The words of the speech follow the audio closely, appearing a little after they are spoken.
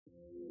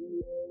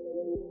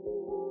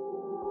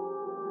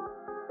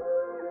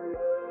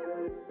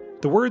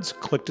The words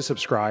click to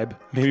subscribe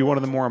may be one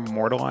of the more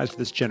immortalized of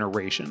this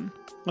generation.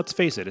 Let's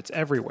face it, it's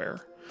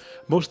everywhere.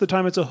 Most of the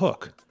time it's a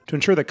hook to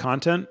ensure that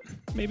content,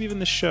 maybe even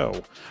the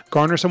show,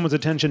 garner someone's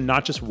attention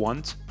not just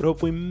once, but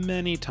hopefully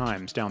many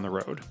times down the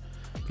road.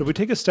 But if we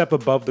take a step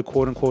above the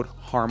quote-unquote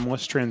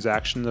harmless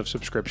transactions of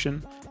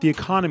subscription, the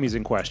economies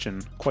in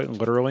question, quite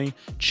literally,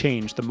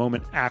 change the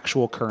moment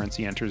actual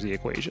currency enters the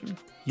equation.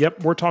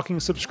 Yep, we're talking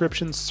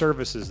subscription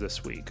services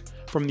this week.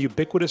 From the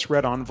ubiquitous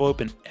red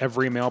envelope in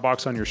every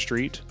mailbox on your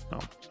street,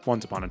 well,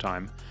 once upon a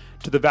time,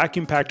 to the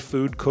vacuum-packed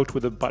food cooked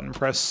with a button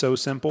press so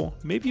simple,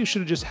 maybe you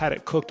should have just had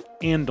it cooked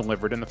and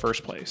delivered in the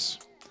first place.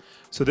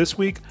 So this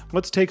week,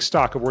 let's take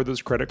stock of where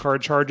those credit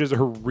card charges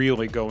are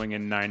really going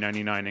in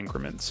 $9.99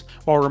 increments.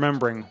 While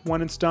remembering,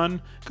 when it's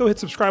done, go hit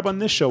subscribe on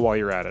this show while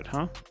you're at it,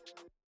 huh?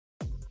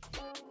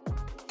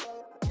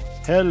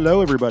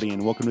 Hello, everybody,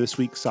 and welcome to this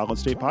week's Solid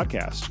State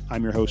Podcast.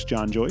 I'm your host,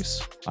 John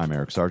Joyce. I'm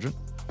Eric Sargent.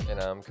 And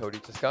I'm Cody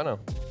Toscano.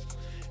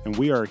 And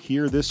we are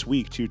here this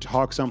week to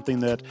talk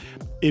something that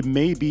it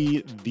may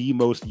be the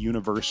most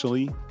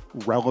universally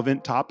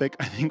relevant topic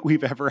I think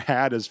we've ever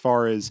had, as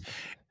far as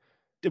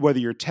whether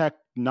you're tech,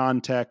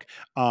 non-tech,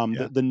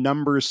 the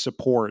numbers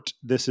support.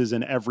 This is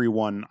an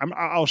everyone.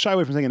 I'll shy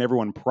away from saying an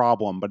everyone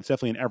problem, but it's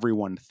definitely an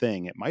everyone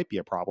thing. It might be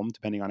a problem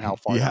depending on how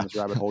far down this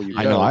rabbit hole you go.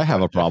 I know I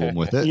have a problem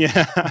with it.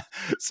 Yeah.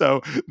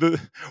 So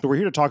we're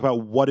here to talk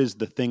about what is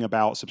the thing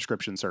about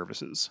subscription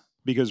services,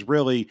 because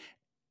really,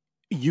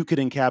 you could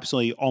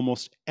encapsulate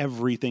almost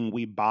everything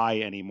we buy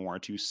anymore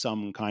to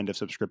some kind of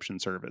subscription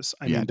service.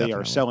 I mean, they definitely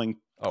are selling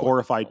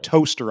glorified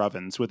toaster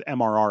ovens with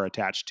MRR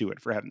attached to it,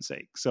 for heaven's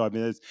sake. So I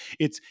mean,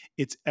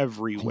 it's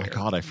everywhere. Oh my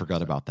God, I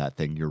forgot about that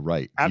thing. You're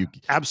right.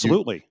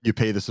 Absolutely. You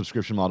pay the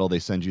subscription model. They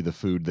send you the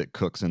food that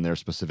cooks in their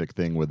specific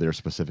thing with their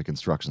specific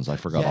instructions. I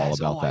forgot all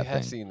about that thing. I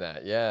have seen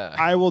that. Yeah.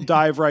 I will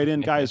dive right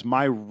in, guys.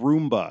 My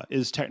Roomba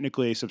is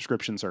technically a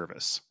subscription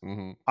service.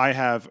 Mm-hmm. I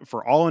have,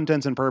 for all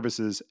intents and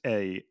purposes,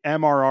 a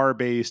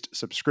MRR-based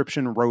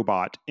subscription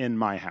robot in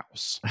my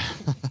house.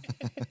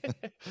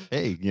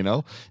 Hey,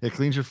 it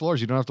cleans your floors.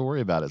 You don't have to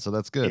worry about it. So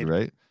that's good,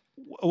 right?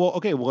 Well,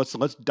 okay. Well,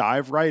 let's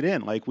dive right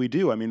in like we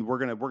do. I mean, we're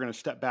gonna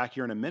step back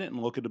here in a minute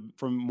and look at it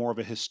from more of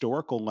a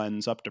historical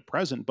lens up to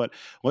present. But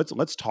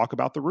let's talk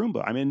about the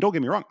Roomba. I mean, don't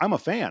get me wrong. I'm a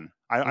fan.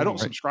 I don't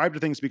subscribe to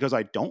things because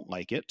I don't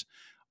like it.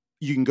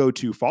 You can go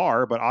too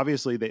far, but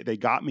obviously they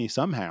got me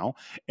somehow.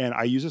 And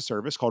I use a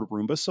service called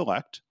Roomba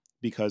Select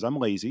because I'm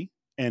lazy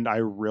and I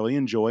really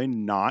enjoy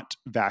not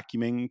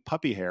vacuuming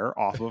puppy hair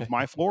off of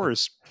my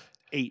floors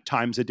 8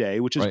 times a day,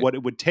 which is what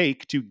it would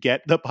take to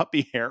get the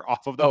puppy hair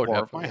off of the floor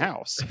of my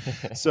house.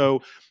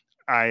 So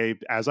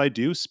as I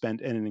do,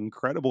 spent an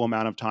incredible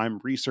amount of time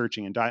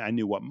researching, and I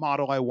knew what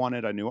model I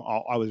wanted. I knew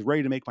I was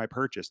ready to make my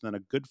purchase. And then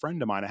a good friend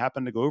of mine, I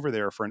happened to go over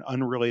there for an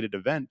unrelated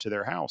event to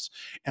their house,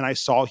 and I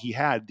saw he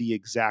had the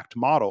exact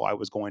model I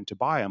was going to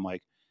buy. I'm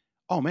like,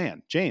 oh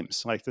man,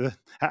 James, like,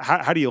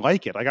 how do you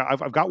like it? Like,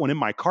 I've got one in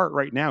my cart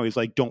right now. He's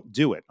like, don't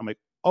do it. I'm like,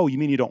 oh, you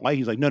mean you don't like it?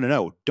 He's like,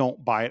 no,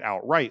 don't buy it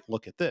outright.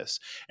 Look at this.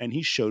 And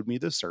he showed me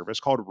this service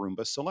called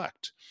Roomba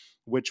Select,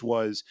 which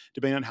was,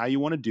 depending on how you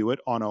want to do it,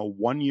 on a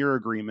 1-year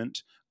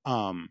agreement.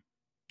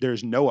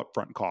 There's no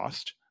upfront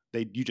cost.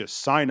 You just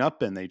sign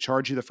up and they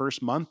charge you the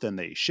first month and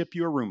they ship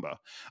you a Roomba.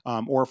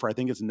 Or for, I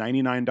think it's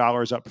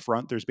 $99 up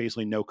front, there's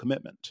basically no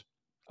commitment.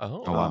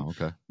 Oh wow,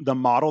 okay. The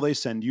model they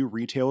send you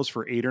retails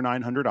for $800 or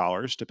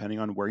 $900, depending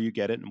on where you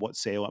get it and what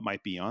sale it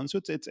might be on. So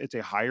it's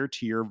a higher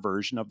tier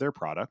version of their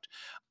product.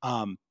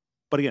 But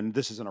again,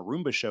 this isn't a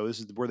Roomba show. This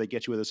is where they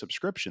get you with a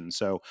subscription.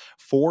 So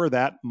for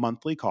that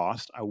monthly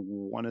cost, I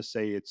want to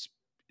say it's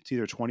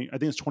either I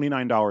think it's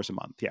 $29 a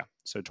month. Yeah.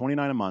 So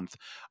 $29 a month.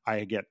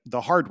 I get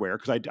the hardware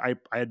because I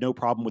had no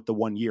problem with the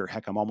 1 year.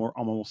 Heck, I'm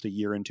almost a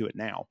year into it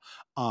now.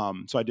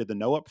 So I did the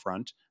no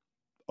upfront.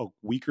 A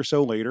week or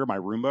so later, my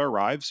Roomba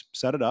arrives,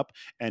 set it up,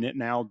 and it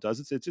now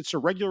does it's a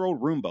regular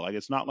old Roomba. Like,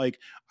 it's not like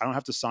I don't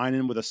have to sign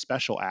in with a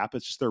special app.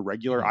 It's just their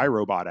regular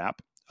iRobot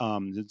app.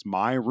 It's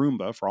my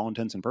Roomba for all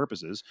intents and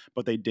purposes,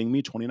 but they ding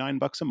me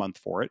 $29 a month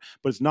for it.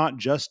 But it's not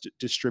just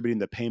distributing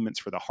the payments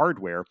for the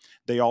hardware.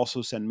 They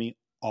also send me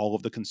all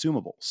of the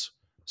consumables.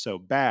 So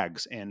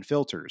bags and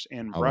filters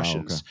and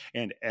brushes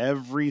and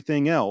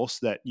everything else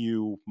that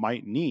you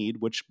might need,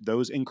 which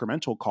those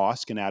incremental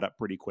costs can add up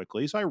pretty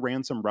quickly. So I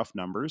ran some rough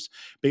numbers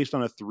based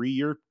on a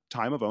 3-year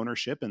time of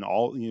ownership and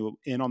all,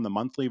 in on the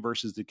monthly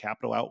versus the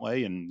capital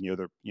outlay. And,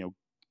 they're,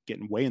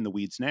 getting way in the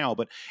weeds now,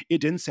 but it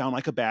didn't sound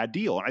like a bad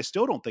deal. And I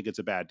still don't think it's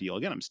a bad deal.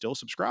 Again, I'm still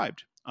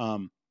subscribed.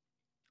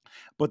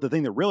 But the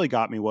thing that really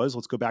got me was,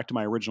 let's go back to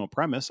my original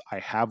premise. I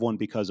have one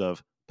because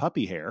of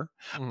puppy hair.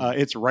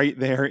 It's right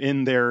there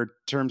in their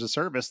terms of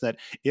service that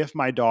if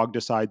my dog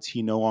decides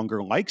he no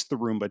longer likes the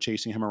Roomba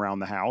chasing him around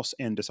the house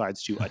and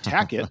decides to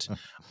attack it,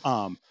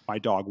 my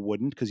dog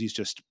wouldn't,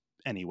 because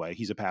anyway,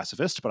 he's a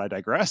pacifist, but I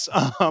digress.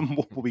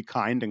 We'll be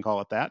kind and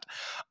call it that.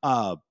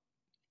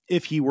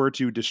 If he were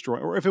to destroy,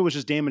 or if it was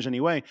just damaged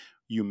anyway,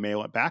 you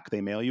mail it back,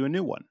 they mail you a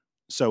new one.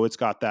 So it's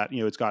got that,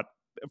 it's got,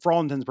 for all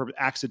intents and purposes,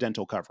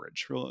 accidental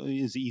coverage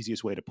is the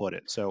easiest way to put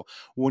it. So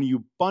when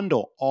you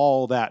bundle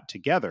all that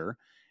together,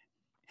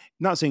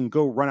 not saying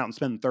go run out and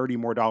spend $30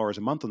 more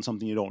a month on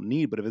something you don't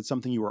need, but if it's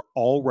something you are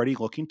already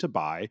looking to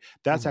buy,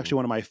 that's actually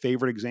one of my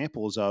favorite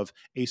examples of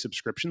a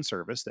subscription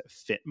service that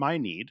fit my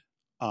need.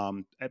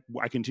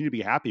 I continue to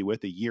be happy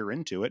with a year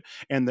into it.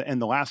 And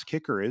the last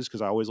kicker is,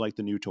 because I always like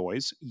the new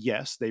toys.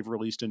 Yes, they've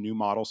released a new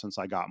model since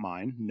I got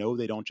mine. No,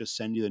 they don't just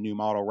send you the new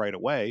model right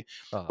away.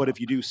 But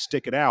if you do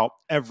stick it out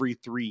every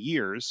 3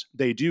 years,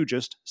 they do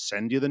just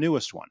send you the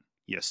newest one.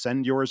 You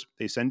send yours,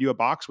 they send you a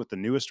box with the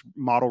newest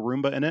model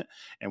Roomba in it.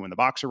 And when the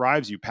box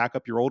arrives, you pack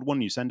up your old one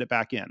and you send it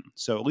back in.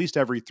 So at least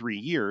every 3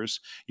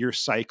 years, you're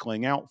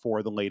cycling out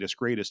for the latest,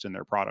 greatest in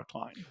their product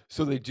line.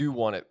 So they do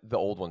want the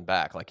old one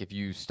back. Like if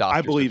you I stopped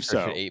your believe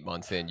subscription so. 8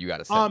 months in, you got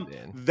to send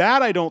it in.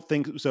 That I don't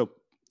think so.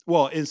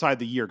 Well, inside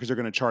the year, because they're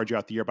going to charge you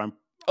out the year, but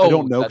I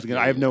don't know, because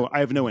I have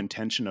no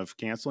intention of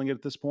canceling it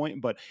at this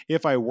point. But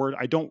if I were,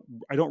 I don't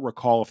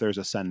recall if there's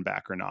a send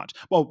back or not.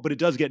 Well, but it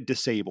does get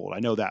disabled.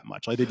 I know that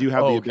much. Like they do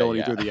have the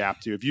ability through the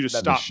app to, if you just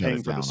stop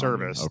paying for the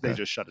service, they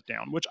just shut it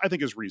down, which I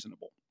think is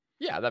reasonable.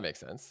 Yeah, that makes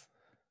sense.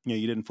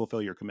 You didn't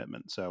fulfill your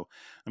commitment. So,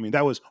 I mean,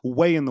 that was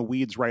way in the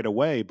weeds right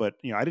away, but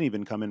I didn't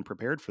even come in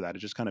prepared for that. It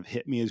just kind of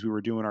hit me as we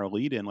were doing our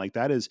lead in. Like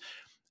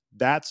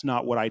that's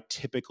not what I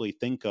typically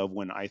think of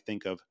when I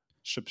think of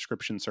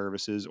subscription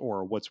services,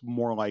 or what's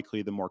more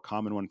likely the more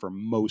common one for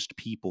most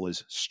people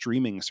is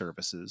streaming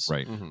services.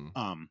 Right.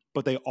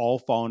 But they all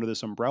fall under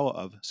this umbrella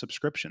of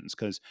subscriptions,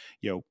 because,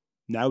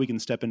 now we can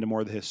step into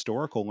more of the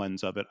historical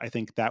lens of it. I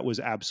think that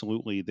was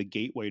absolutely the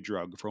gateway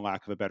drug, for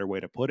lack of a better way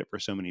to put it, for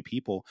so many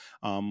people.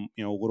 A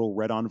little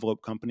red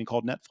envelope company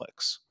called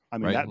Netflix. I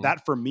mean,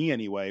 that for me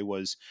anyway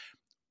was,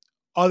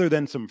 other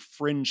than some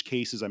fringe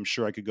cases, I'm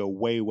sure I could go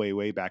way, way,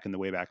 way back in the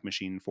Wayback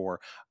Machine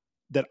for,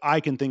 that I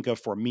can think of,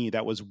 for me,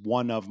 that was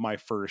one of my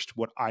first,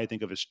 what I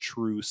think of as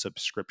true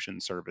subscription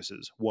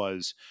services,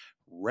 was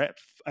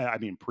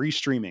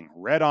pre-streaming,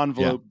 red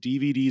envelope,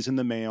 DVDs in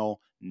the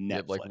mail,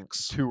 Netflix. Like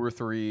 2 or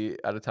 3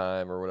 at a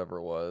time or whatever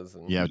it was.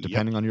 And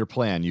depending on your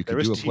plan, you could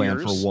do a plan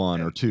for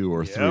 1 or 2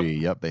 or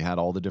 3. They had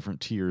all the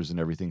different tiers and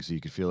everything, so you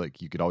could feel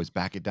like you could always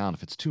back it down.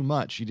 If it's too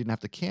much, you didn't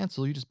have to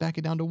cancel. You just back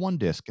it down to 1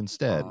 disc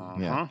instead.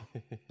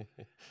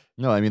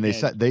 No, I mean,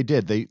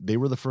 they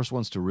were the first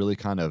ones to really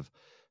kind of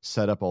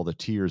set up all the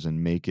tiers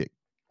and make it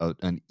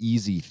an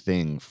easy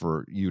thing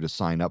for you to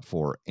sign up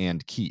for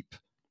and keep,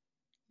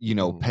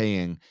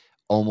 paying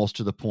almost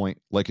to the point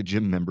like a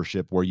gym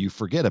membership where you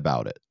forget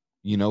about it.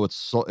 It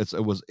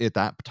was at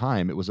that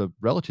time, it was a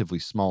relatively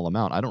small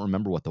amount. I don't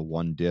remember what the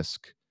 1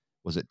 disc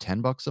was. It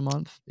 $10 a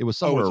month? It was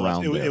somewhere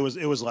around there.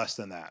 It was less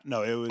than that.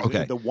 No, it was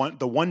okay.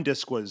 The one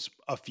disc was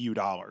a few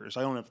dollars.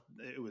 I don't know if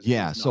it was.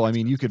 Yeah, so I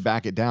mean, you could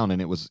back it down,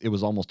 and it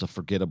was almost a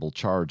forgettable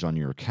charge on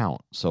your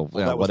account. So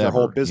that was their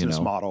whole business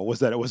model, was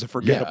that it was a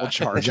forgettable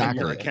charge on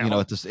your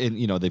account.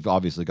 They've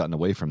obviously gotten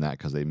away from that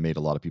because they made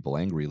a lot of people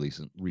angry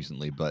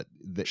recently. But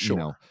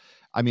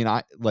I mean,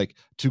 I like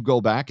to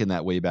go back in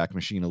that Wayback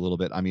Machine a little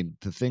bit. I mean,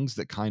 the things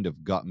that kind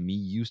of got me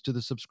used to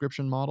the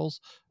subscription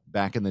models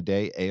back in the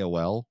day,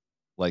 AOL,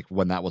 like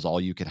when that was all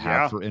you could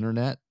have for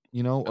internet,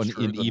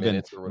 and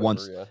even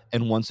once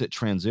it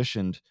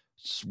transitioned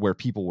where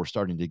people were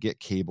starting to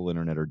get cable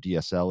internet or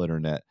DSL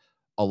internet,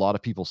 a lot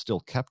of people still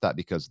kept that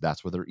because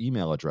that's where their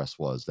email address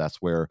was. That's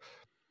where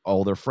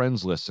all their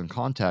friends lists and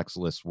contacts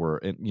lists were,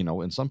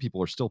 and some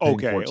people are still paying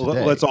for it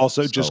today. Let's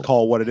also just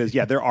call what it is.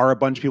 Yeah, there are a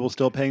bunch of people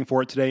still paying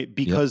for it today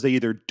because they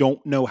either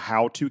don't know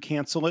how to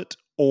cancel it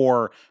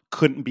or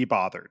couldn't be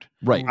bothered.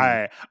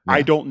 Right.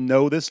 I don't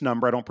know this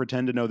number. I don't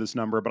pretend to know this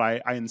number, but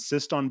I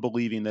insist on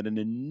believing that an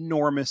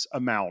enormous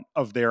amount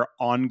of their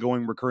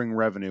ongoing recurring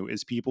revenue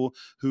is people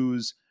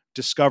whose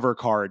Discover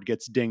card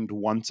gets dinged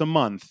once a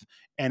month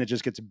and it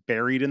just gets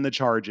buried in the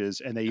charges,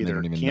 and they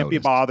either can't be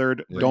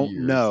bothered,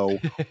 don't know,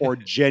 or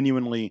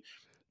genuinely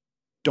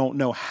don't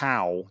know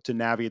how to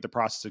navigate the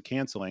process of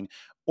canceling.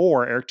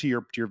 Or, Eric, to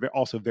your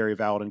also very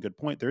valid and good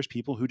point, there's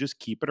people who just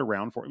keep it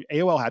around for.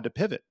 AOL had to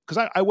pivot,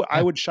 because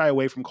I would shy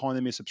away from calling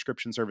them a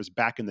subscription service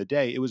back in the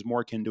day. It was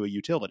more akin to a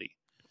utility.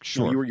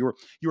 Sure, you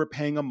were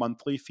paying a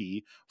monthly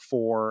fee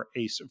for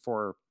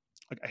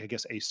I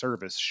guess a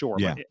service, sure.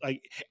 Yeah. But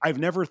I've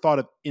never thought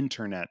of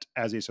internet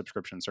as a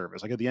subscription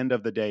service. Like at the end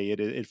of the day,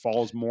 it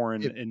falls more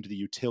into the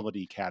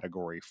utility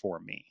category for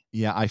me.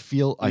 Yeah, I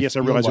realize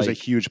there's a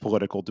huge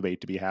political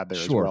debate to be had there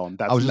as well, and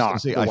that's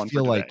not the one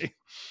for today.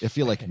 I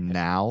feel like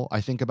now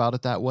I think about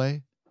it that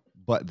way,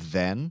 but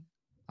then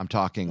I'm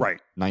talking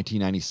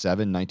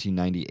 1997,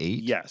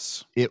 1998.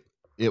 Yes.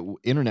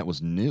 Internet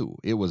was new.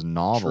 It was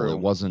novel. True.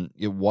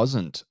 It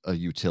wasn't a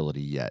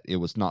utility yet. It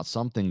was not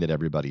something that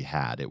everybody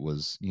had. It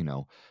was,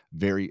 a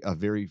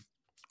very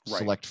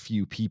select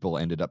few people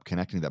ended up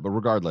connecting that. But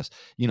regardless,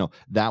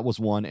 that was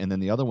one. And then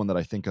the other one that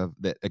I think of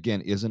that,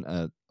 again, isn't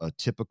a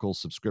typical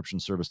subscription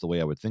service the way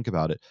I would think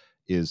about it,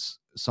 is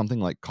something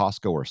like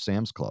Costco or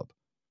Sam's Club.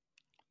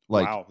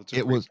 Wow, that's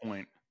a great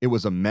point. It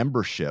was a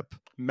membership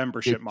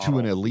model to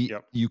an elite.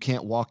 Yep. You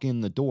can't walk in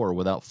the door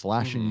without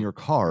flashing your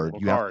card.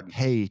 You have to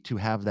pay to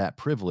have that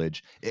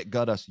privilege. It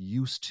got us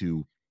used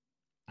to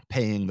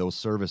paying those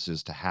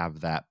services to have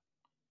that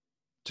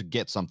to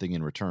get something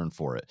in return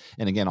for it.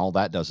 And again, all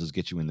that does is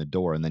get you in the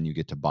door, and then you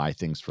get to buy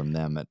things from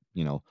them at,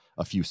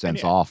 a few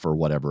cents off or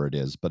whatever it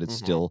is, but it's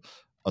still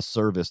a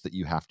service that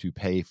you have to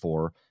pay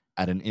for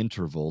at an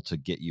interval to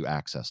get you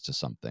access to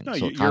something. No,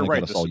 So it you're kind of got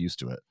right. us all used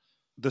to it.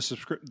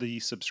 The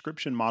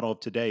subscription model of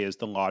today is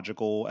the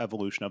logical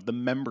evolution of the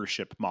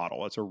membership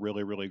model. It's a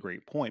really, really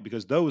great point,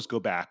 because those go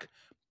back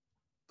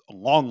a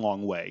long,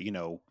 long way.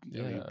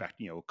 Back,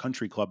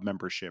 country club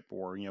membership,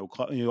 or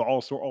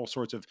all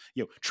sorts of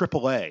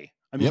AAA.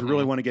 I mean, if you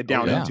really want to get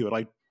down into it,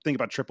 like think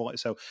about AAA.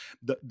 So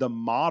the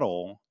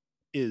model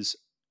is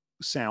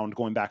sound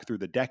going back through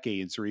the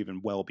decades or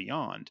even well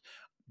beyond.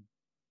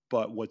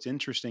 But what's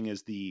interesting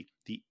is the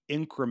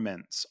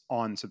increments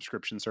on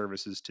subscription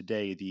services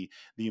today,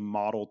 the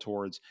model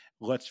towards,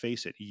 let's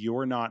face it,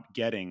 you're not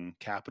getting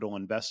capital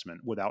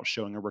investment without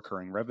showing a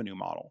recurring revenue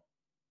model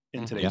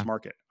in today's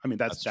market. I mean,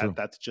 that's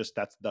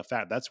the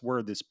fact. That's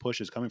where this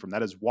push is coming from.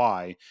 That is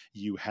why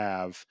you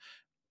have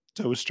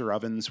toaster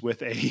ovens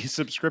with a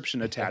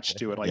subscription attached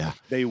to it. Like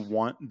they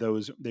want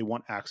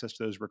access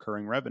to those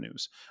recurring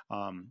revenues.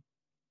 I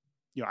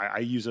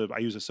use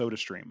a Soda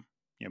Stream,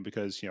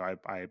 because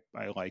I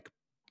like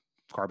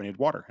carbonated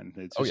water, and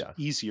it's just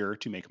easier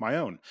to make my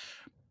own.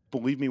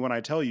 Believe me when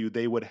I tell you,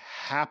 they would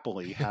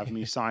happily have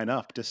me sign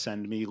up to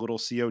send me little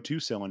CO2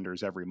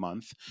 cylinders every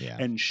month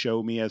and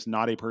show me as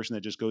not a person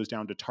that just goes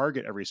down to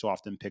Target every so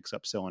often, picks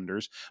up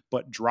cylinders,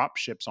 but drop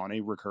ships on a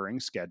recurring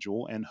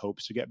schedule and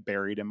hopes to get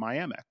buried in my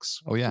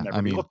Amex. Oh yeah. To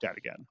never be looked at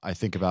again. I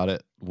think about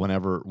it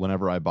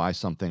whenever I buy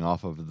something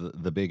off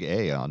of the big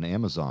A on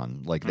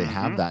Amazon, like they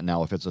have that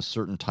now. If it's a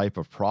certain type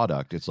of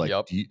product, it's like,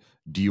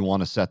 do you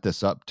want to set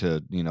this up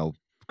to,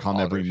 come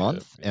every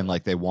month? And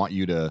like they want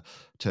you to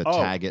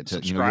tag it to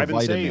your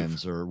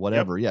vitamins or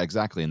whatever. Yeah,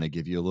 exactly. And they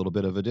give you a little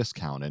bit of a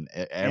discount. And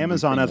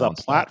Amazon as a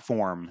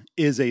platform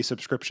is a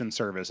subscription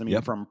service. I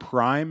mean, from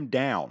Prime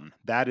down,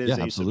 that is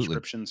a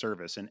subscription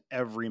service in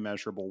every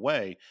measurable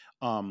way.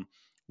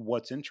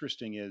 What's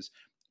interesting is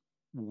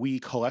we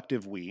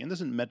collectively, and this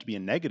isn't meant to be a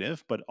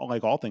negative, but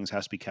like all things,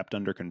 has to be kept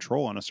under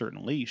control on a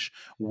certain leash.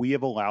 We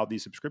have allowed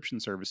these subscription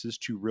services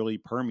to really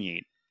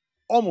permeate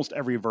almost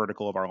every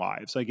vertical of our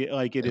lives.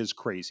 It is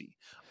crazy.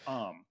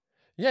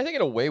 Yeah, I think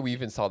in a way we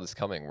even saw this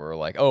coming. We're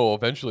like, oh,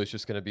 eventually it's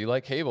just going to be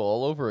like cable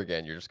all over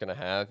again. You're just going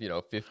to have,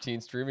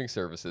 15 streaming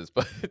services,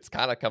 but it's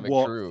kind of coming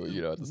true,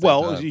 at the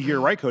same time.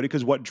 You're right, Cody,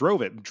 because what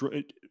drove it,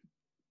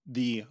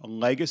 the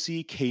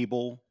legacy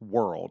cable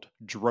world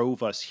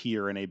drove us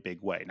here in a big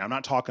way. Now, I'm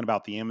not talking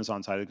about the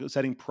Amazon side,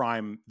 setting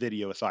Prime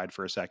Video aside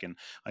for a second,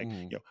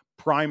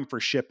 Prime for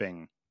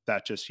shipping.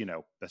 That's just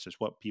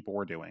what people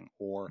were doing,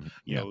 or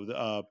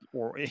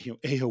or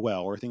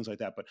AOL or things like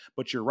that.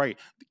 But you're right.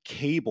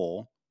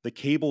 The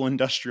cable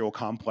industrial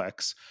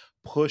complex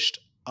pushed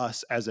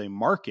us as a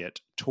market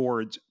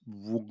towards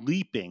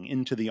leaping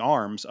into the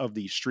arms of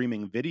the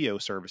streaming video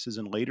services,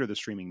 and later the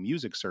streaming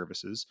music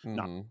services,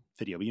 not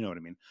video, but you know what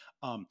I mean.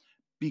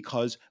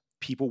 Because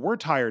people were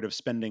tired of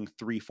spending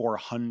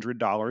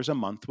 $300-400 a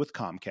month with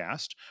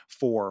Comcast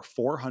for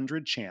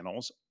 400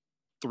 channels,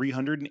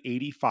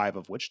 385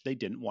 of which they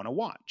didn't want to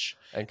watch,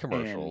 and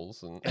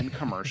commercials and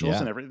commercials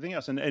and everything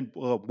else. And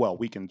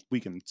we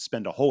can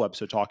spend a whole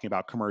episode talking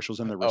about commercials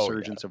and the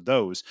resurgence of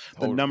those.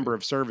 Totally. The number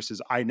of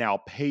services I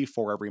now pay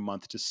for every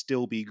month to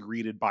still be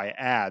greeted by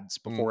ads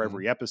before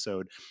every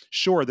episode.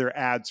 Sure, they're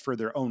ads for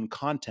their own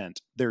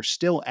content. They're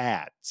still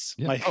ads.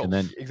 Yeah. And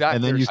then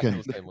you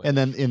can, and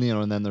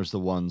then there's the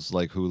ones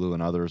like Hulu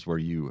and others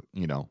where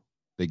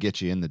they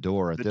get you in the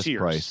door at this tiers.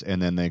 Price, and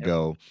then they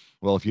go,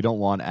 well, if you don't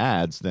want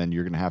ads, then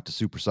you're going to have to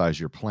supersize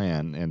your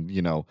plan and,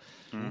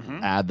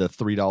 add the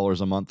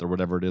 $3 a month or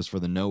whatever it is for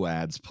the no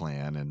ads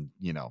plan. And,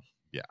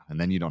 and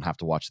then you don't have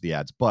to watch the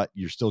ads, but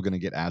you're still going to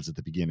get ads at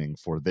the beginning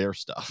for their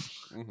stuff.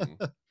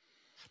 But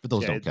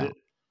those don't count.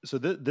 So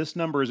this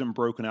number isn't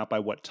broken out by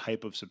what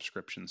type of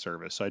subscription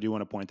service. So I do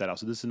want to point that out.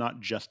 So this is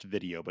not just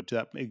video, but to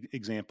that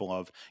example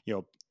of,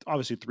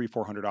 obviously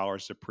 $300-400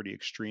 is a pretty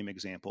extreme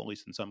example, at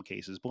least in some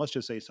cases. But let's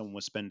just say someone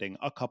was spending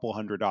a couple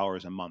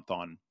 $100s a month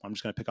on, I'm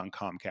just going to pick on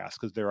Comcast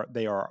because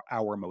they are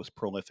our most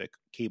prolific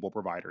cable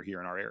provider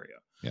here in our area.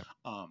 Yeah.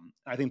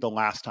 I think the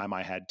last time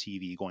I had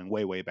TV, going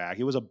way, way back,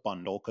 it was a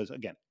bundle because,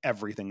 again,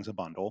 everything's a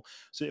bundle.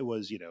 So it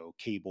was,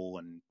 cable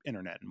and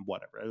internet and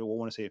whatever. I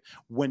want to say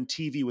when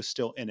TV was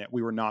still in it,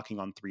 we were knocking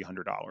on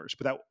 $300.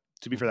 But that,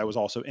 to be fair, that was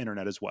also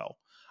internet as well.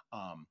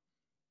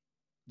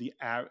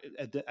 At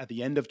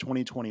the end of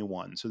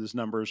 2021, so these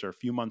numbers are a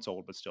few months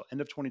old, but still,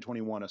 end of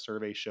 2021, a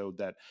survey showed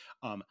that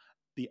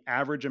the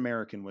average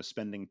American was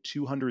spending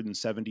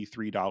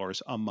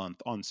 $273 a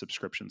month on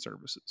subscription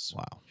services.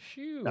 Wow.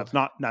 Phew.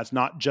 That's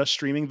not just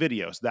streaming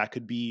videos. That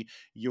could be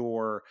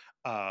your,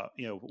 what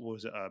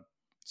was it?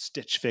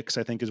 Stitch Fix,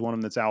 I think, is one of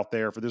them that's out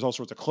there. There's all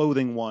sorts of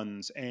clothing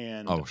ones,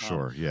 and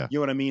sure, yeah. You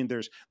know what I mean?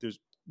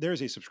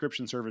 there's a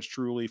subscription service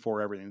truly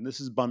for everything. This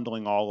is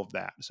bundling all of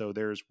that. So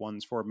there's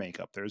ones for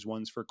makeup, there's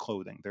ones for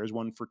clothing, there's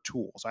one for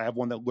tools. I have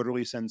one that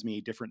literally sends me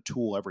a different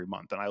tool every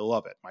month, and I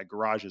love it. My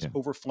garage is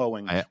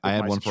overflowing with I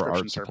had my one for subscription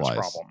art service supplies.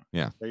 problem.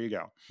 Yeah, there you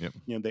go. Yep.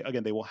 You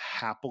know, they will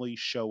happily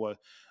show us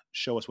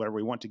whatever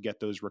we want to get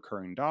those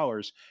recurring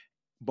dollars.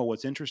 But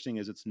what's interesting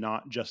is it's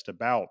not just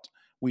about,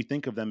 we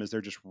think of them as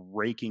they're just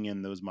raking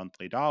in those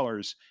monthly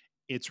dollars.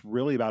 It's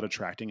really about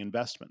attracting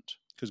investment,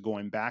 because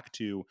going back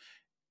to,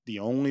 the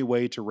only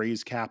way to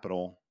raise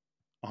capital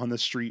on the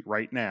street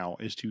right now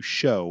is to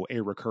show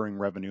a recurring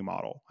revenue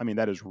model. I mean,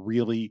 that is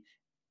really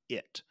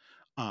it.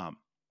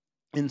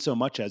 In so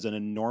much as an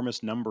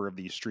enormous number of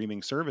these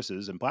streaming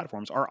services and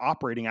platforms are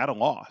operating at a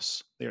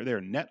loss.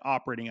 They're net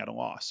operating at a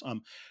loss.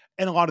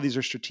 And a lot of these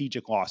are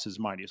strategic losses,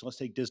 mind you. So let's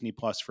take Disney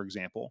Plus, for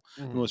example.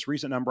 The most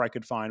recent number I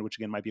could find, which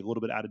again might be a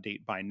little bit out of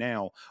date by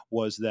now,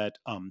 was that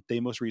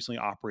they most recently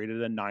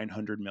operated a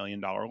 $900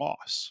 million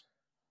loss.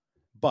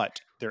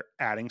 But they're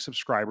adding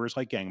subscribers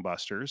like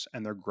gangbusters,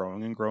 and they're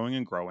growing and growing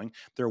and growing.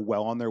 They're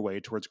well on their way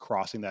towards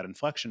crossing that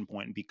inflection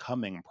point and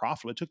becoming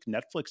profitable. It took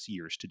Netflix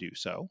years to do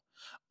so.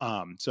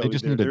 So they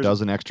just need a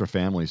dozen extra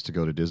families to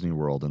go to Disney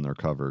World, and they're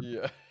covered.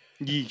 Yeah,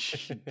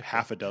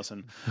 half a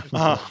dozen.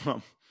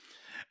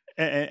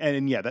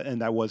 And yeah,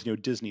 that was, you know,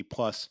 Disney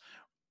Plus.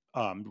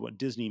 What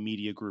Disney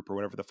Media Group, or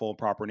whatever the full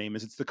proper name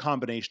is. It's the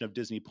combination of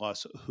Disney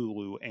Plus,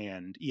 Hulu,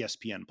 and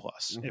ESPN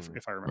Plus,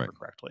 if I remember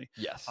correctly.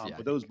 Yes.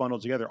 But those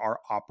bundled together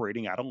are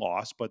operating at a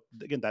loss. But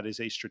again, that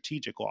is a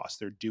strategic loss.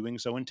 They're doing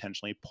so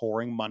intentionally,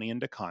 pouring money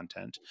into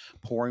content,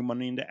 pouring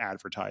money into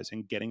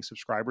advertising, getting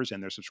subscribers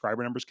in. Their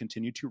subscriber numbers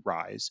continue to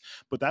rise.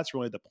 But that's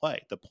really the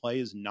play. The play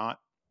is not,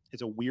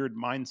 it's a weird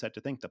mindset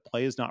to think the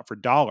play is not for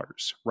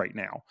dollars right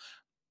now.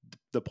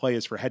 The play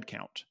is for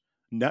headcount.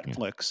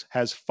 Netflix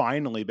has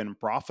finally been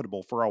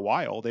profitable for a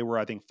while. They were,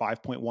 I think,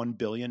 5.1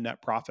 billion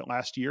net profit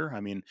last year.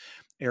 I mean,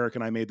 Eric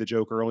and I made the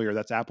joke earlier,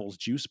 that's Apple's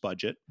juice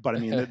budget. But I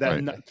mean,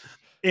 that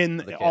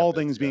in all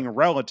things being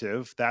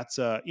relative, that's,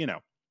 you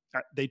know,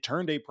 they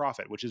turned a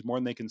profit, which is more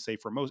than they can say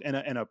for most, and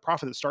a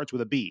profit that starts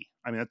with a B.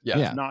 I mean,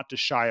 that's not to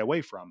shy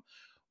away from.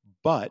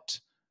 But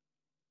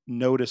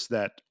notice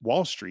that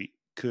Wall Street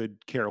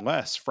could care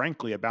less,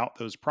 frankly, about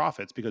those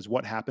profits, because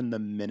what happened the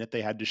minute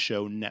they had to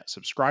show net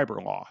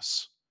subscriber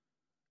loss?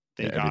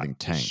 They got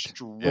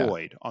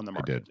destroyed on the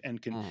market,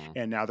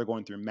 and now they're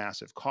going through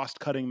massive cost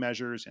cutting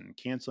measures and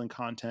canceling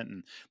content.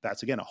 And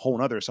that's, again, a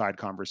whole other side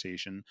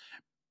conversation.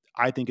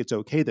 I think it's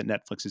okay that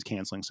Netflix is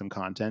canceling some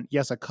content.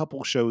 Yes, a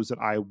couple shows that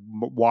I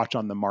watch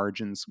on the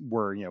margins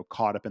were, you know,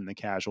 caught up in the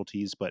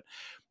casualties, but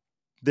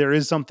there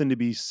is something to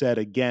be said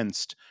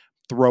against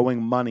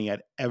throwing money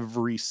at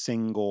every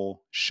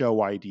single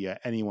show idea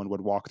anyone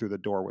would walk through the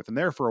door with. And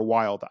there for a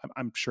while,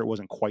 I'm sure it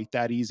wasn't quite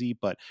that easy,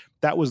 but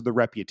that was the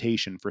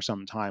reputation for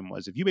some time,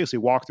 was if you basically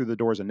walk through the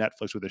doors of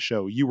Netflix with a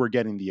show, you were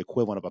getting the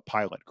equivalent of a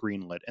pilot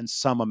greenlit and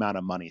some amount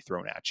of money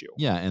thrown at you.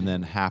 Yeah, and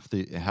then half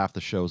the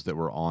shows that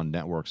were on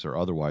networks or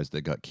otherwise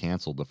that got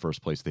canceled, the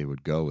first place they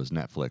would go is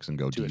Netflix and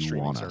go, do you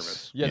want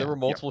us? Yeah, there were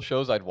multiple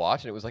shows I'd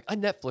watch, and it was like a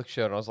Netflix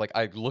show, and I was like,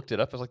 I looked it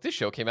up, I was like, this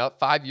show came out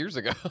 5 years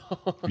ago.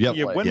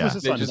 When was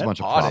this on just a bunch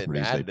of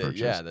properties they purchased.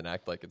 Yeah, then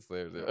act like it's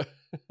theirs.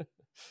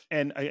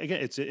 And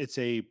again,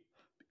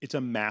 it's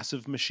a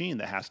massive machine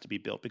that has to be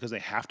built, because they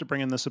have to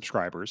bring in the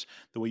subscribers.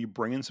 The way you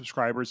bring in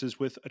subscribers is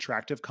with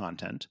attractive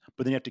content,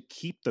 but then you have to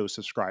keep those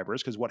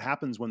subscribers, because what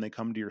happens when they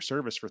come to your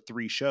service for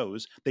 3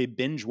 shows, they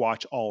binge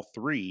watch all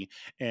 3.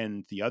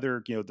 And the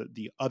other, you know,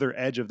 the other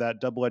edge of that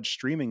double-edged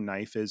streaming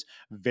knife is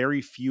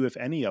very few, if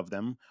any of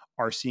them,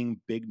 are seeing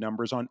big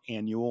numbers on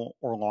annual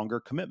or longer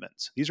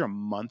commitments. These are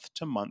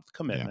month-to-month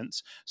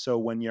commitments. So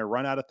when you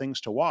run out of things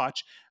to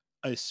watch,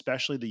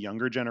 especially the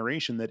younger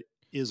generation that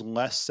is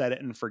less set it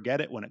and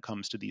forget it when it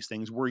comes to these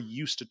things, we're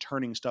used to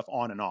turning stuff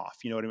on and off.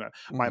 You know what I mean?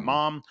 My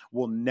mom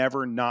will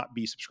never not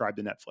be subscribed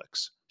to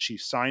Netflix. She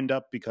signed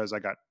up because I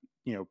got,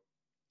 you know,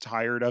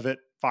 tired of it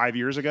 5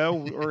 years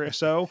ago or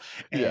so.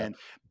 And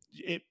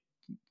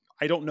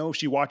I don't know if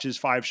she watches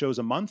 5 shows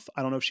a month.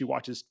 I don't know if she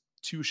watches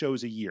 2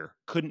 shows a year.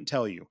 Couldn't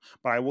tell you,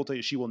 but I will tell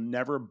you, she will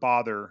never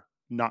bother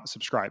not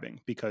subscribing,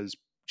 because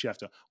she has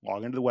to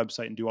log into the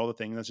website and do all the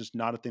things. That's just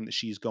not a thing that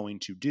she's going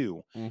to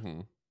do.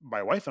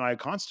 My wife and I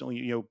constantly,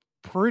 you know,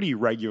 pretty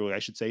regularly, I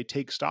should say,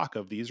 take stock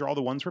of, these are all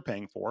the ones we're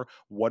paying for.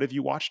 What have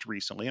you watched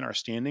recently? And our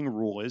standing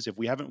rule is, if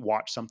we haven't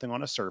watched something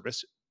on a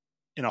service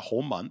in a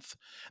whole month,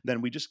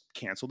 then we just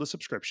cancel the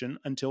subscription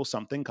until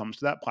something comes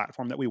to that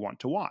platform that we want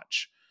to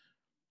watch.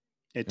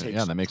 It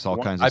takes, that makes all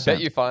kinds of sense. I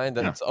bet you find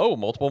that it's,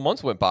 multiple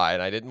months went by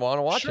and I didn't want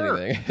to watch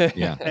anything.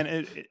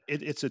 And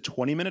it's a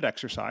 20-minute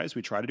exercise.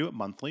 We try to do it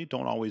monthly.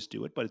 Don't always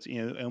do it, but it's,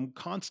 you know, and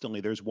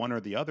constantly there's one or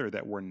the other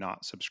that we're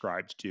not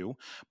subscribed to.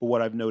 But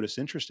what I've noticed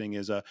interesting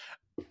is a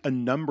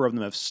number of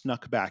them have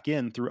snuck back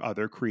in through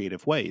other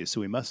creative ways.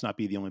 So we must not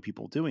be the only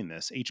people doing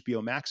this.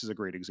 HBO Max is a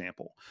great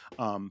example.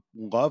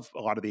 Love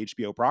a lot of the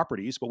HBO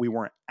properties, but we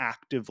weren't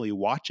actively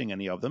watching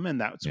any of them.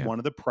 And that's one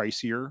of the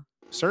pricier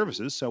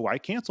services. So I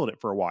canceled it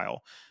for a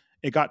while.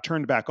 It got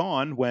turned back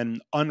on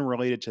when,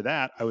 unrelated to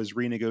that, I was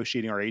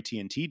renegotiating our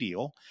AT&T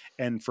deal,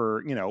 and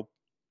for,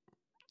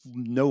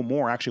 no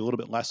more, actually a little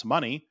bit less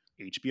money,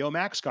 HBO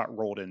Max got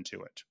rolled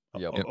into it.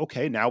 Yep.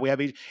 Okay, now we have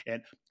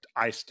and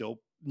I still,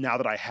 now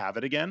that I have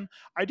it again,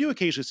 I do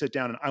occasionally sit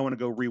down and I want to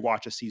go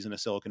rewatch a season of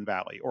Silicon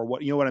Valley or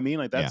what, you know what I mean?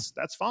 Like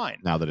that's fine.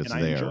 Now that it's and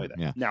I there. enjoy that.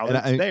 Yeah. Now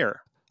that it's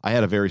there. I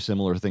had a very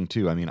similar thing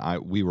too. I mean,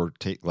 we were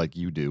like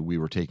you do. We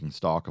were taking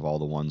stock of all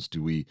the ones.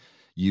 Do we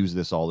use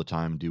this all the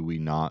time? Do we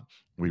not?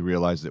 We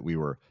realized that we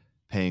were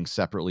paying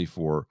separately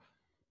for,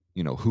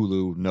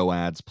 Hulu no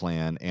ads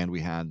plan, and we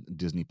had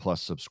Disney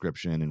Plus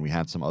subscription, and we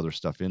had some other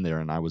stuff in there.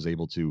 And I was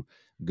able to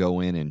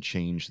go in and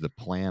change the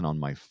plan on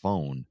my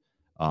phone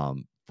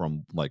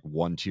from like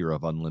one tier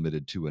of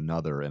unlimited to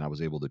another, and I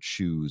was able to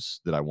choose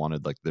that I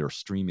wanted like their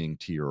streaming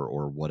tier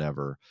or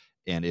whatever,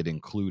 and it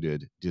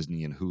included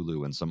Disney and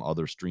Hulu and some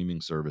other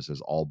streaming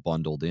services all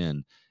bundled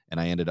in. And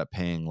I ended up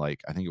paying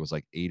like, I think it was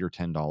like $8 or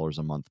 $10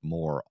 a month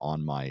more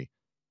on my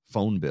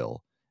phone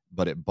bill,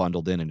 but it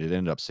bundled in, and it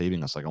ended up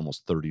saving us like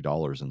almost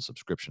 $30 in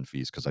subscription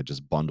fees because I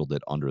just bundled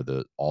it under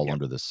the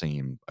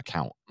same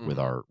account with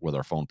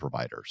our phone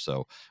provider.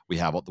 So we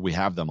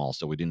have them all,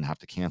 so we didn't have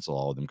to cancel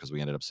all of them because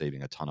we ended up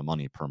saving a ton of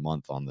money per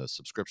month on the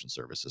subscription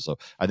services. So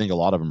I think a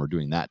lot of them are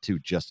doing that too,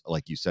 just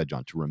like you said,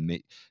 John,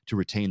 to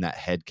retain that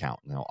head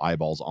count,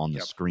 eyeballs on the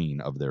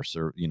screen of their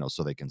so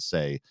they can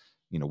say,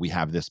 we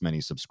have this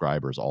many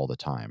subscribers all the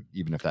time,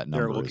 even if that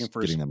number is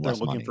getting them less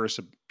money.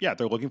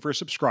 They're looking for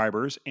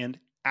subscribers and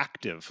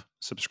active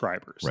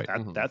subscribers.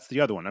 Right. That's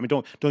the other one. I mean,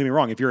 don't get me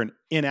wrong. If you're an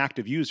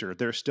inactive user,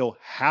 they're still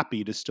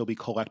happy to still be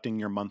collecting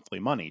your monthly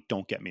money.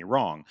 Don't get me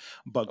wrong.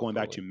 But going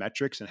back to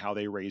metrics and how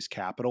they raise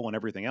capital and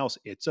everything else,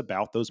 it's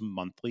about those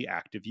monthly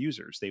active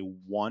users. They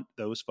want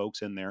those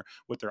folks in there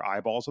with their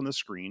eyeballs on the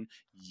screen,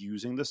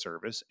 using the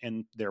service,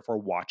 and therefore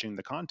watching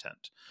the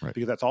content. Right.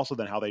 Because that's also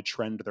then how they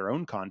trend their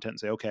own content and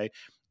say, okay,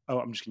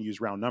 I'm just going to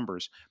use round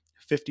numbers.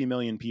 50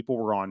 million people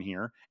were on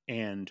here,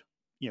 and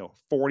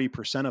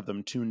 40% of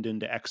them tuned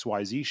into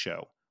XYZ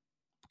show.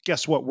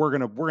 Guess what? We're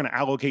gonna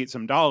allocate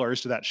some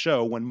dollars to that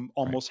show when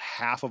almost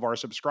half of our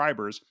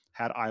subscribers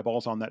had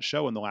eyeballs on that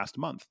show in the last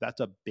month. That's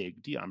a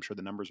big deal. I'm sure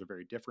the numbers are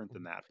very different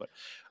than that, but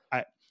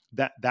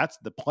that's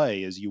the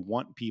play. Is you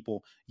want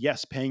people,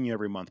 yes, paying you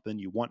every month, but then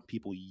you want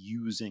people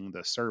using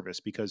the service.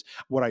 Because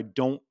what I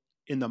don't,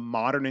 in the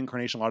modern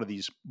incarnation, a lot of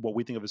these, what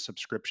we think of as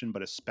subscription,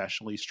 but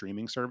especially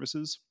streaming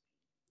services,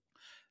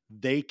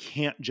 they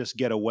can't just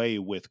get away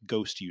with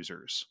ghost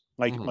users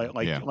like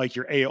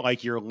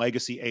your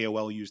legacy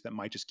AOL use that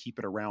might just keep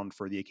it around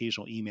for the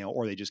occasional email,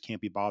 or they just can't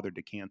be bothered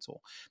to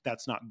cancel.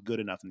 That's not good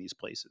enough in these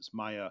places.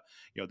 My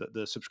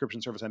the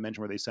subscription service I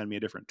mentioned, where they send me a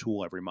different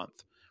tool every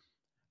month,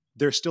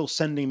 they're still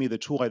sending me the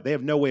tool. They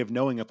have no way of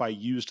knowing if I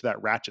used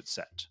that ratchet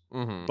set,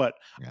 but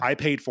I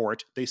paid for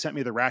it. They sent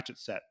me the ratchet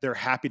set. They're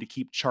happy to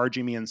keep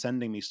charging me and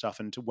sending me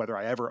stuff, into whether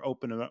I ever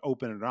open it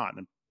or not.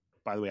 And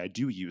by the way, I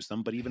do use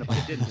them, but even if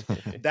I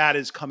didn't, that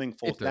is coming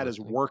full. That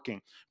is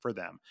working for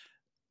them.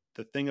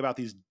 The thing about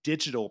these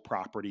digital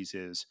properties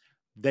is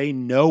they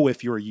know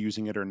if you're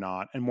using it or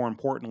not. And more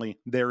importantly,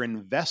 their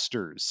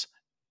investors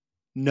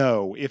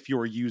know if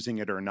you're using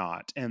it or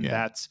not. And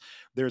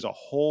there's a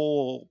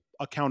whole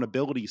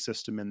accountability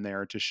system in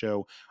there to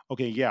show,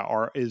 okay,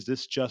 is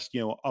this just,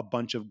 a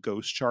bunch of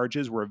ghost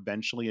charges where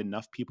eventually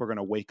enough people are going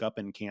to wake up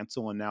and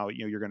cancel, and now,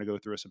 you're going to go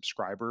through a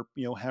subscriber,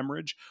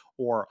 hemorrhage?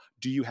 Or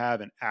do you have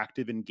an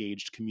active,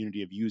 engaged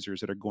community of users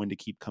that are going to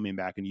keep coming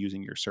back and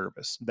using your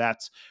service?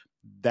 That's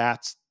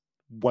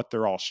what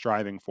they're all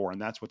striving for. And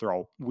that's what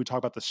we talk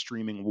about the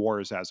streaming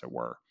wars, as it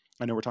were.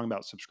 I know we're talking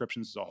about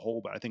subscriptions as a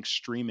whole, but I think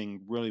streaming,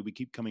 really, we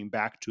keep coming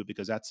back to it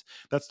because that's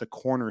the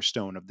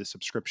cornerstone of the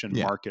subscription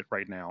market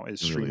right now,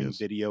 is streaming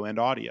video and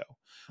audio.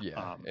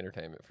 Yeah,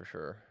 entertainment for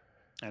sure.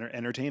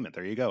 Entertainment,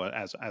 there you go,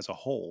 as a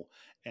whole.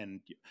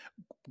 And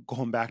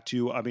going back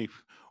to, I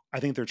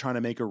think they're trying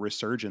to make a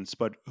resurgence,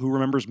 but who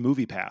remembers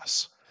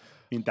MoviePass?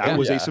 I mean, that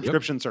was a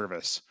subscription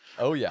service.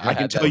 Oh yeah, I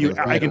can tell you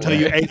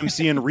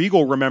AMC and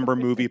Regal remember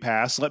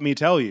MoviePass. Let me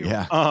tell you.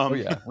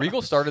 Yeah.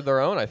 Regal started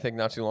their own, I think,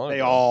 not too long ago. They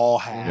all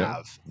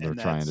have. They're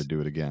trying to do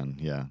it again.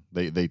 Yeah,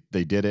 they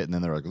did it, and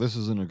then they're like, "This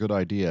isn't a good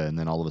idea." And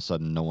then all of a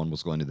sudden, no one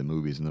was going to the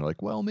movies, and they're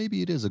like, "Well,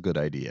 maybe it is a good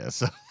idea."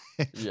 So,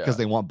 because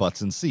they want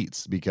butts and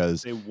seats,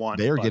 because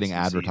they're getting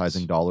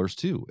advertising dollars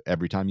too.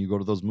 Every time you go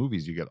to those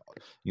movies, you get,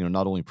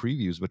 not only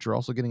previews, but you're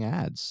also getting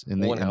ads.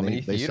 And how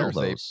many theaters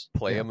they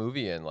play a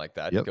movie in, like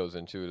that goes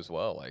into it as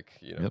well. Like,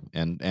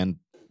 And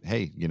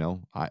hey,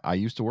 I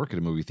used to work at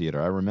a movie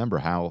theater. I remember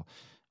how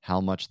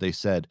much they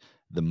said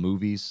the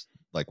movies,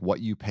 like what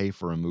you pay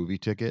for a movie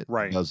ticket,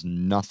 does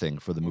nothing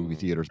for the movie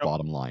theater's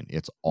bottom line.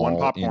 It's all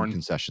popcorn in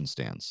concession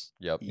stands.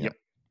 Yep.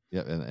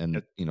 Yeah,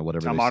 and whatever.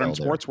 It's how modern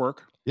sports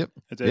work. Yep.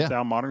 It's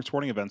how modern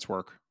sporting events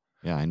work.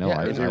 Yeah, I know.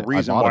 Yeah, There's a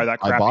reason why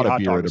that crappy bought a hot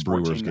beer dog at a is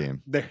Brewers 14.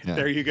 game.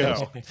 There you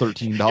go.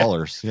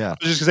 $13. Yeah. I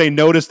was just gonna say,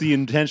 notice the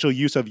intentional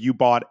use of you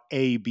bought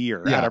a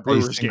beer at a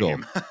Brewers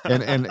game.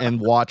 and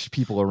watch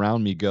people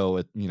around me go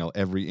at,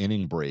 every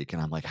inning break.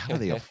 And I'm like, how do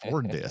they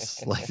afford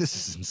this? Like, this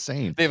is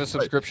insane. They have a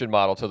subscription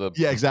model to the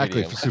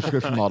exactly. stadium.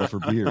 Subscription model for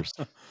beers.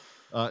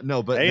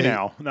 No, but hey,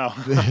 no.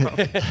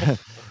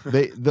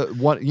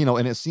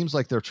 And it seems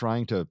like they're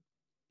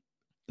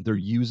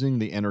using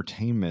the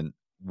entertainment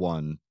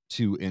one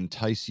to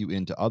entice you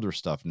into other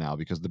stuff now,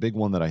 because the big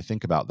one that I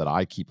think about that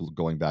I keep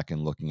going back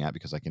and looking at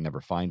because I can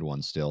never find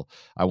one still,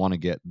 I want to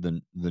get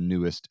the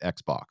newest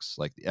Xbox,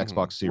 like the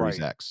Xbox Series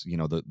X,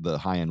 the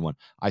high end one.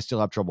 I still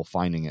have trouble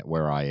finding it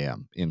where I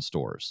am in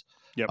stores.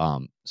 Yep.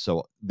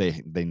 So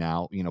they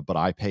now, but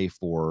I pay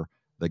for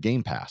the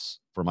Game Pass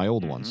for my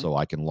old one, so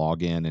I can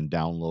log in and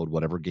download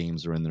whatever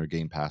games are in their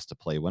Game Pass to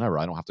play whenever.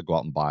 I don't have to go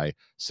out and buy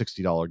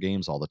 $60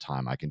 games all the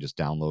time. I can just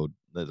download.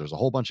 There's a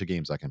whole bunch of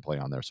games I can play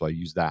on there, so I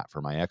use that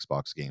for my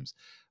Xbox games.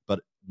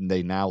 But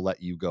they now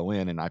let you go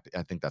in, and I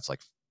think that's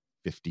like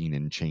 15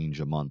 and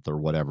change a month or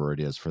whatever it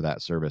is for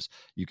that service.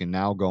 You can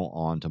now go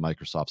on to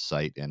Microsoft's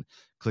site and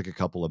click a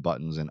couple of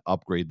buttons and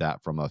upgrade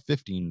that from a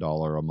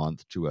 $15 a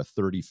month to a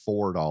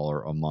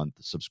 $34 a month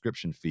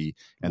subscription fee,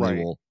 and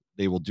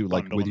they will do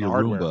like with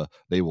your Roomba,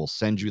 they will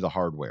send you the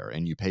hardware,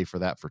 and you pay for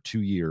that for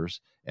 2 years.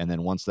 And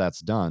then once that's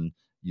done,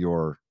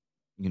 it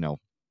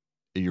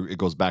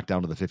goes back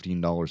down to the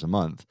 $15 a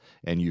month,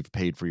 and you've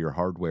paid for your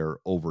hardware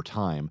over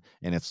time.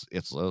 And it's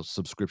a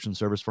subscription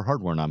service for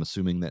hardware. And I'm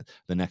assuming that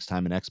the next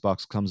time an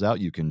Xbox comes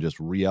out, you can just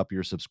re-up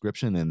your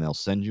subscription and they'll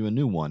send you a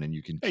new one, and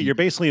you can you're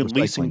basically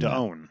leasing to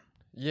own.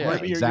 Yeah,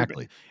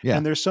 exactly.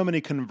 And there's so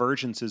many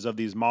convergences of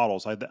these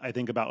models. I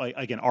think about, like,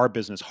 again, our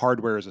business,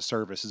 hardware as a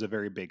service is a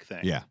very big thing.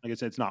 Yeah. Like I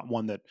said, it's not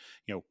one that,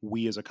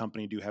 we as a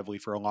company do heavily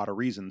for a lot of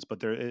reasons, but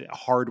there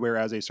hardware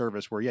as a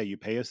service where, you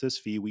pay us this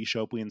fee, we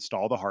show up, we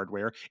install the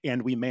hardware,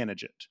 and we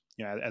manage it.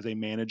 As a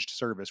managed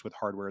service with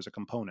hardware as a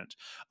component.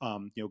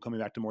 Coming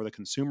back to more the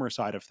consumer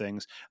side of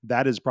things,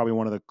 that is probably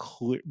one of the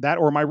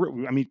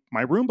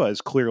my Roomba is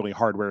clearly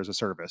hardware as a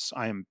service.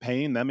 I am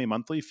paying them a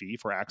monthly fee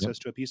for access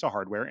to a piece of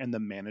hardware and the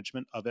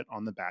management of it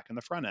on the back and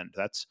the front end.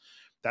 That's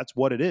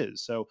what it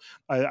is. So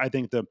I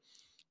think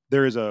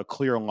there is a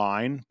clear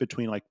line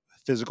between like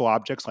physical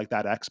objects like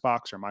that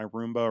Xbox or my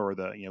Roomba or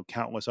the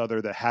countless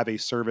other that have a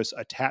service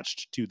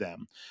attached to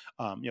them.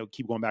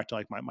 Keep going back to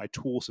like my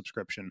tool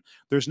subscription.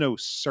 There's no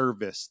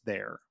service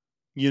there.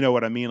 You know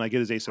what I mean? Like,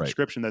 it is a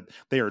subscription that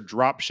they are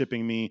drop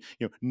shipping me.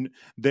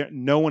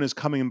 No one is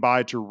coming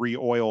by to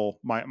re-oil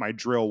my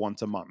drill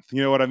once a month.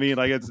 You know what I mean?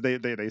 Like, it's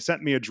they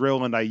sent me a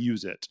drill and I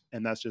use it,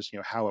 and that's just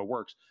how it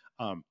works.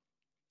 I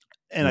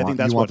think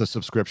that's you want the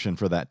subscription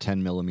for that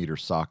 10mm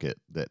socket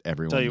that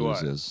everyone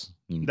uses.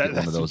 You can get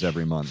one of those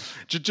every month.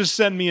 Just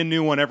send me a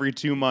new one every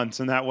 2 months,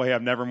 and that way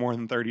I'm never more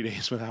than 30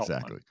 days without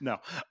one. No,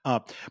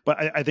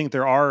 but I think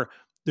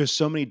there's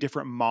so many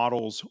different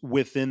models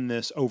within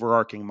this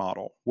overarching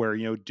model where,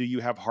 do you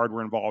have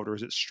hardware involved, or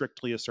is it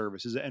strictly a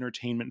service? Is it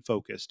entertainment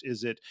focused?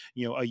 Is it,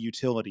 a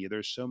utility?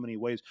 There's so many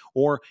ways.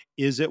 Or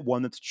is it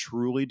one that's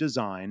truly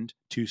designed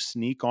to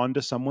sneak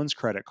onto someone's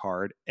credit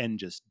card and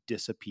just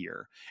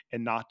disappear?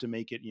 And not to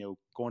make it,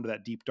 go into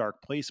that deep,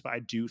 dark place, but I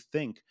do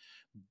think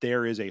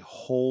there is a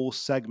whole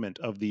segment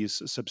of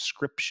these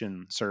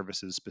subscription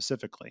services,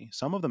 specifically,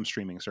 some of them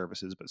streaming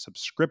services, but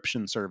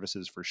subscription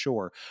services for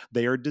sure.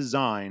 They are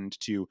designed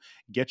to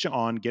get you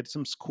on, get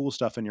some cool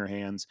stuff in your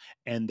hands,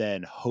 and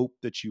then hope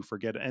that you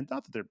forget it. And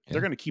not that they're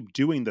going to keep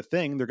doing the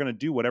thing. They're going to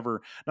do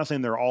whatever. Not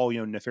saying they're all,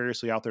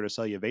 nefariously out there to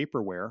sell you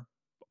vaporware,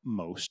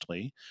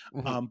 mostly.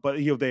 But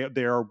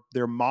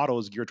their model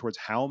is geared towards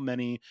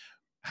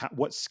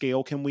what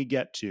scale can we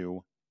get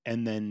to,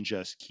 and then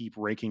just keep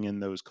raking in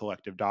those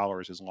collective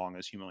dollars as long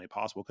as humanly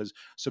possible. Because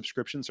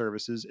subscription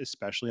services,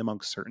 especially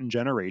amongst certain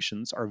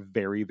generations, are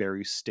very,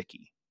 very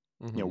sticky.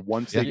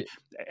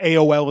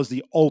 AOL is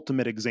the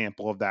ultimate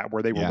example of that,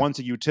 where they were once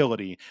a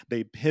utility.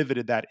 They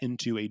pivoted that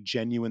into a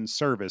genuine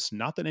service,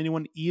 not that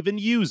anyone even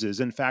uses.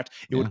 In fact,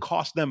 it would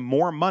cost them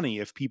more money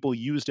if people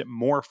used it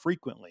more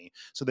frequently.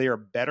 So they are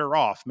better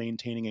off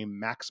maintaining a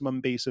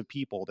maximum base of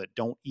people that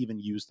don't even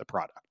use the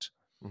product.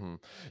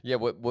 Yeah,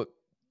 what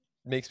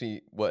makes me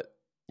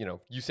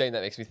you saying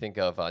that makes me think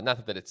of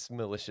not that it's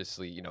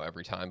maliciously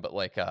every time, but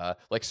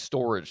like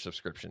storage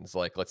subscriptions.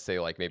 Like, let's say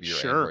like maybe your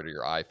Android or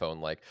your iPhone,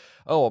 like,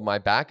 oh, my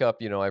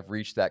backup, I've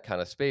reached that kind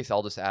of space,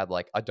 I'll just add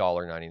like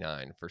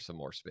 $1.99 for some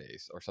more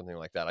space or something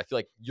like that. I feel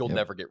like you'll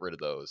never get rid of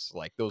those.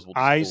 Like, those will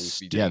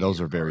just be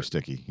those are very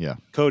sticky.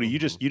 Cody, you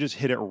just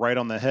hit it right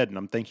on the head,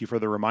 and thank you for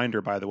the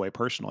reminder, by the way,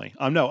 personally.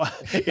 No,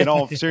 in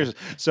all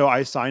seriousness. So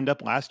I signed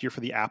up last year for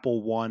the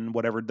Apple One,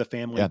 whatever, the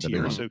family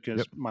tier. So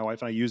because my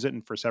wife and I use it,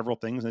 and for several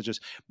things, and it's just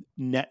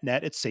net,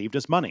 it saved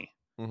us money.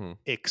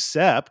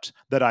 Except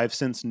that I've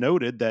since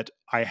noted that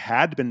I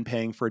had been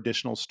paying for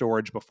additional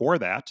storage before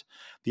that.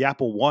 The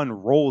Apple One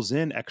rolls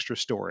in extra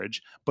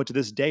storage, but to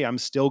this day, I'm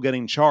still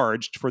getting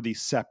charged for the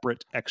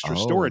separate extra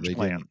Oh, storage they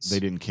plans.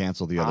 didn't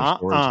cancel the other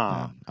storage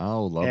plan.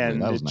 Oh, lovely.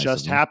 And That was it nice of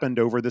just them. happened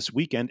over this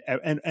weekend.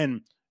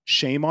 And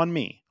shame on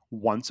me.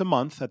 Once a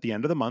month, at the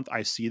end of the month,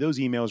 I see those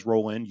emails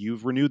roll in.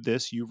 You've renewed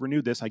this. You've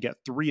renewed this. I get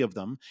 3 of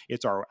them.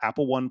 It's our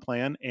Apple One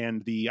plan,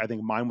 and I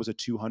think mine was a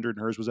 200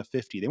 and hers was a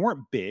 50. They weren't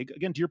big.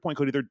 Again, to your point,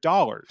 Cody, they're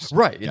dollars.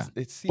 Right. Yeah.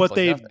 It seems but like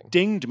they've nothing.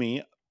 dinged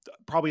me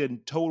probably a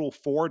total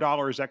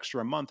 $4 extra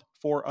a month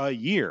for a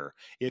year.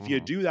 If you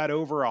do that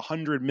over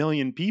 100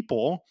 million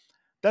people,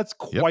 that's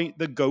quite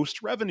the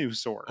ghost revenue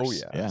source. Oh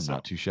yeah. Yeah, so,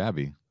 not too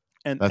shabby.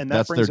 And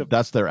that brings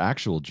that's their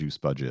actual juice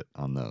budget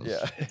on those.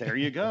 Yeah. There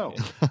you go.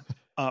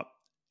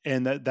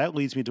 And that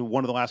leads me to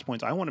one of the last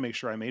points I want to make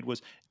sure I made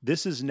was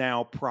this is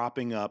now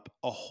propping up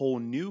a whole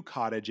new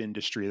cottage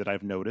industry that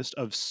I've noticed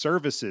of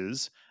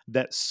services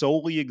that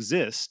solely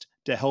exist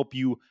to help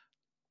you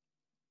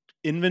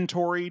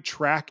inventory,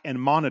 track,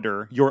 and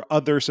monitor your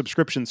other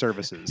subscription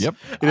services. Yep.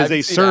 It is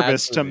a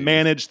service to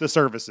manage the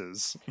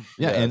services.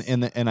 Yeah, yes.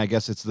 and I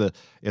guess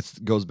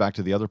it goes back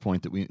to the other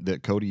point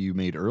that Cody you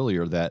made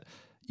earlier, that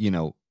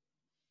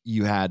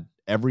you had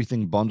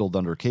everything bundled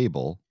under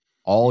cable,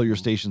 all your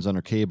stations under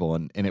cable,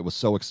 and it was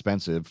so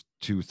expensive,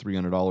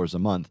 $200-$300 a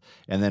month,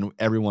 and then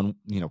everyone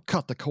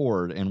cut the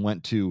cord and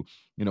went to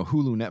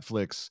Hulu,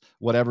 Netflix,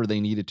 whatever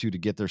they needed to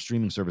get their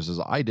streaming services.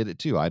 I did it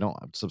too. I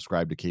don't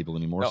subscribe to cable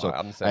anymore, so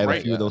I have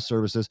a few of those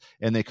services,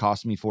 and they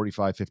cost me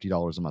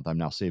 $45-$50 a month. I'm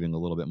now saving a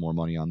little bit more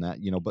money on that,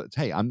 but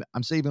hey,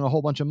 I'm saving a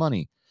whole bunch of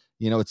money.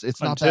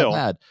 It's not that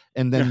bad.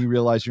 And then you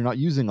realize you're not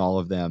using all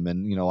of them.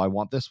 And, I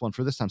want this one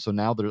for this time. So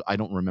now I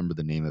don't remember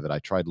the name of it. I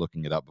tried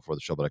looking it up before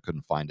the show, but I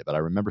couldn't find it. But I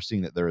remember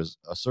seeing that there is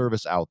a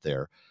service out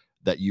there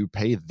that you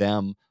pay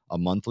them a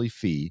monthly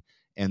fee,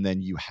 and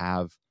then you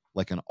have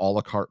like an a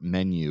la carte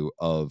menu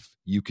of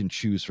you can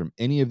choose from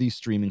any of these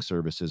streaming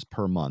services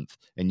per month.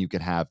 And you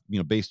can have,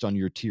 based on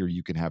your tier,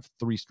 you can have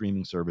 3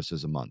 streaming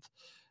services a month.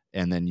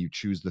 And then you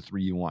choose the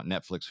 3 you want: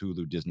 Netflix,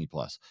 Hulu, Disney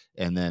Plus.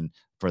 And then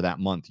for that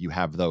month, you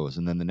have those.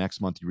 And then the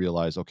next month you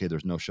realize, okay,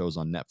 there's no shows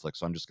on Netflix,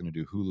 so I'm just going to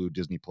do Hulu,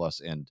 Disney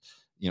Plus, and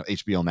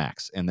HBO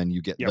Max. And then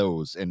you get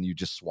those, and you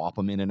just swap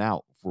them in and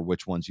out for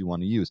which ones you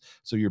want to use.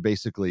 So you're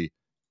basically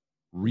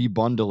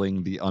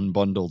rebundling the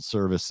unbundled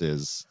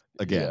services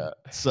again.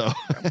 Yeah. So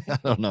I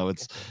don't know.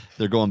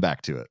 They're going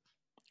back to it.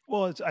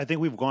 Well, I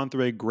think we've gone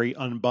through a great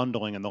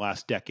unbundling in the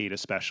last decade,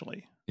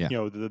 especially. Yeah.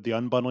 The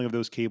unbundling of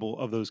those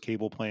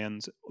cable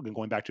plans,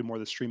 going back to more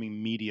the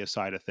streaming media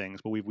side of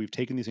things. But we've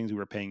taken these things we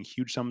were paying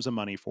huge sums of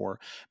money for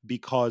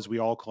because we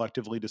all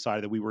collectively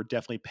decided that we were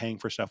definitely paying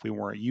for stuff we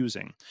weren't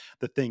using.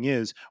 The thing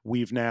is,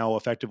 we've now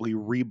effectively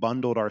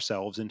rebundled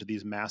ourselves into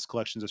these mass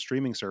collections of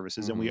streaming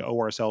services, and we owe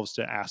ourselves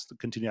to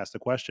continue to ask the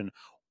question,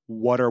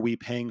 what are we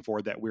paying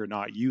for that we're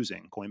not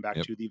using? Going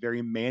back to the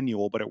very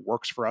manual, but it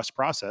works for us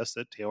process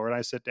that Taylor and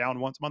I sit down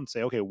once a month and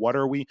say, okay, what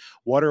are we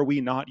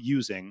not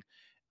using?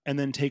 And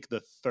then take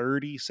the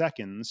 30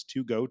 seconds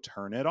to go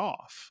turn it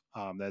off.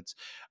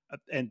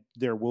 And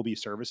there will be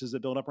services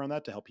that build up around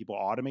that to help people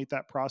automate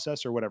that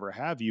process or whatever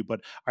have you.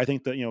 But I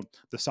think that,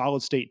 the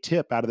solid state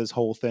tip out of this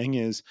whole thing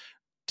is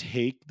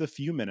take the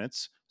few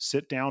minutes,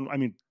 sit down. I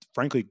mean,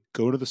 frankly,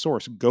 go to the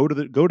source, go to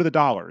the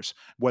dollars,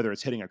 whether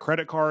it's hitting a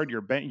credit card, your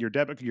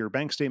debit, your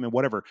bank statement,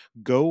 whatever.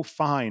 Go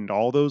find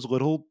all those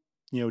little,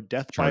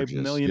 death charges,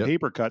 by million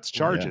paper cuts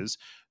charges.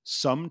 Yeah.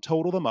 Sum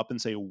total them up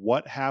and say,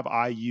 what have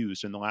I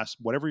used in the last,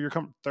 whatever you're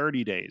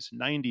 30 days,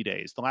 90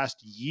 days, the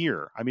last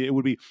year? I mean, it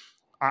would be,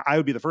 I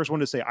would be the first one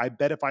to say, I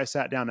bet if I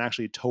sat down and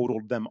actually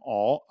totaled them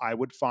all, I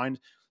would find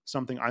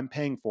something I'm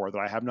paying for that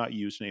I have not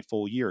used in a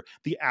full year.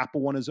 The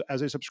Apple one is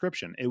as a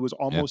subscription. It was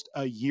almost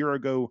a year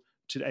ago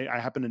today. I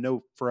happen to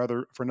know for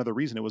another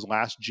reason, it was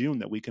last June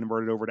that we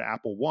converted over to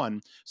Apple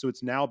One. So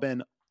it's now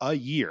been a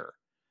year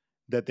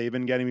that they've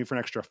been getting me for an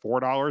extra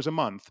 $4 a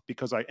month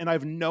because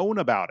I've known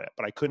about it,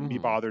 but I couldn't be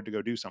bothered to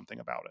go do something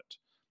about it.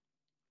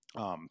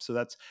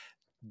 So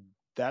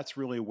that's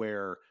really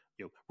where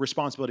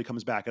responsibility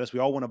comes back at us. We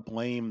all want to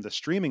blame the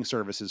streaming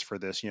services for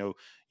this.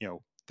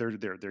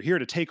 They're here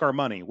to take our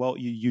money. Well,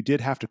 you did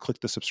have to click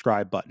the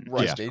subscribe button,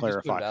 right? Just to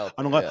clarify.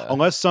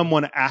 Unless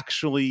someone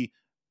actually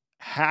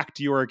hacked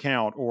your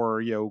account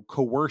or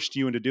coerced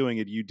you into doing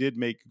it, you did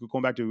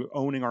going back to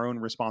owning our own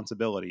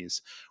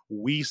responsibilities.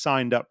 We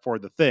signed up for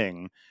the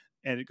thing,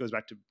 and it goes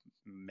back to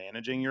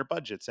managing your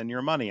budgets and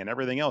your money and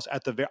everything else.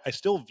 I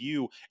still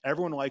view,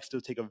 everyone likes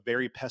to take a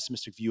very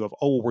pessimistic view of,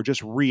 we're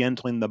just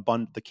re-entering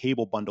the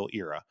cable bundle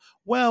era.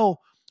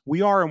 Well,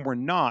 We are and we're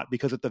not,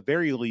 because at the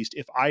very least,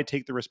 if I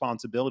take the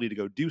responsibility to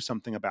go do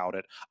something about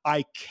it,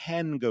 I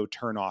can go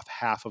turn off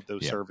half of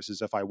those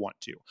services if I want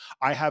to.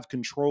 I have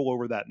control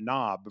over that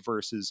knob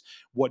versus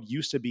what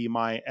used to be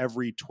my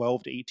every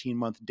 12 to 18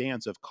 month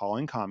dance of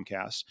calling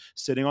Comcast,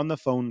 sitting on the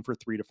phone for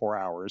 3 to 4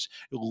 hours,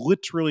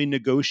 literally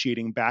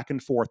negotiating back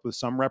and forth with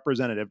some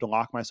representative to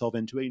lock myself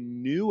into a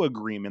new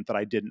agreement that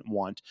I didn't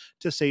want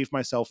to save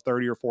myself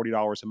 $30 or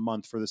 $40 a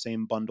month for the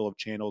same bundle of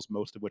channels,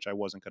 most of which I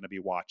wasn't going to be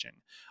watching.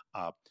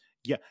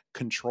 Yeah,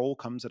 control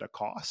comes at a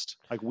cost.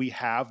 Like, we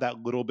have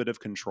that little bit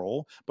of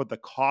control, but the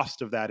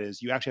cost of that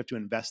is you actually have to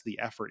invest the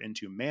effort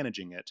into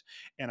managing it.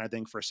 And I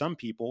think for some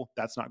people,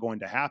 that's not going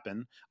to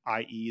happen,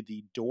 i.e.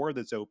 the door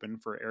that's open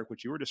for Eric,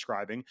 which you were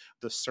describing,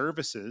 the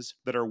services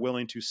that are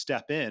willing to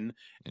step in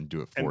and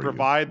do it for and you.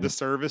 provide the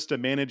service to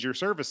manage your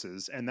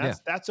services. And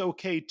that's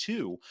okay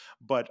too.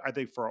 But I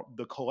think for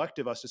the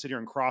collective us to sit here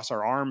and cross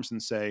our arms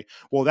and say,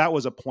 well, that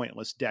was a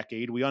pointless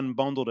decade. We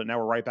unbundled it. Now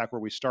we're right back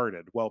where we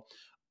started. Well,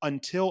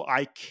 until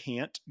I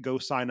can't go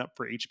sign up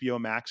for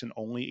HBO Max and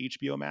only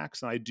HBO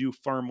Max, and I do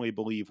firmly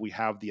believe we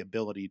have the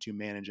ability to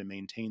manage and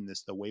maintain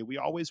this the way we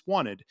always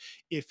wanted,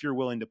 if you're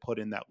willing to put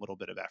in that little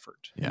bit of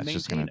effort. Yeah, it's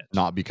just going to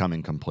not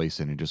becoming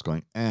complacent and just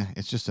going,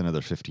 it's just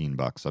another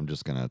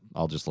 $15.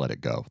 I'll just let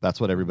it go.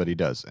 That's what everybody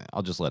does.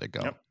 I'll just let it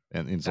go. Yep.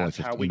 And it's that's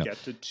only how we get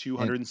to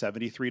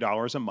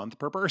 $273 a month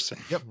per person.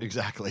 Yep,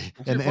 exactly.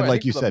 And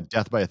like you said,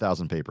 death by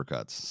 1,000 paper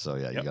cuts. So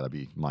yeah, you got to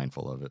be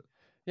mindful of it.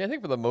 Yeah, I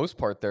think for the most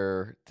part,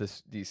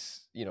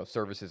 these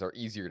services are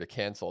easier to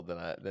cancel than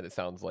it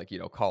sounds like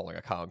calling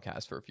a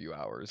Comcast for a few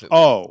hours.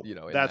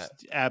 That's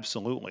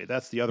absolutely,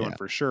 that's the other one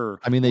for sure.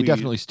 I mean, they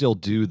definitely still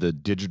do the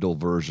digital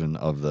version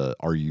of the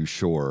 "Are you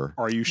sure?"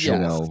 Are you sure?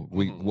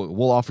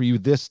 We'll offer you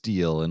this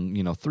deal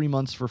and 3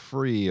 months for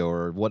free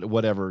or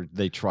whatever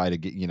they try to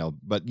get.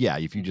 But yeah,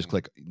 if you just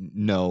click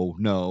no,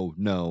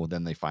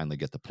 then they finally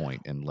get the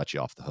point and let you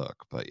off the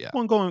hook. But yeah,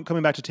 well,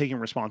 coming back to taking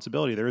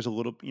responsibility, there is a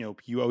little,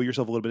 you owe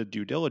yourself a little bit of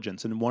due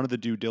diligence. And one of the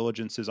due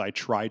diligences I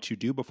try to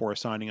do before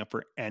signing up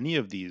for any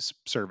of these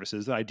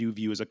services that I do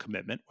view as a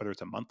commitment, whether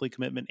it's a monthly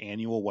commitment,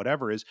 annual,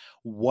 whatever, is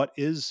what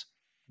is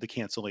the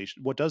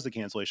cancellation? What does the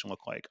cancellation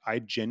look like? I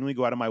genuinely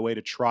go out of my way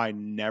to try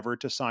never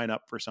to sign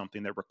up for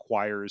something that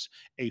requires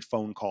a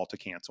phone call to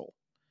cancel.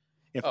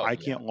 If I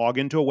can't log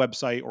into a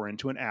website or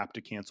into an app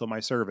to cancel my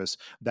service,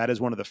 that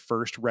is one of the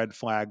first red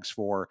flags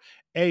for,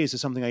 is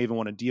this something I even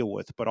want to deal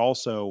with? But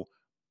also,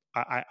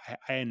 I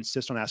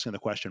insist on asking the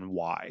question,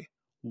 why?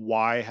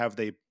 Why have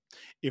they,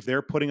 if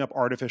they're putting up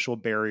artificial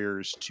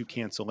barriers to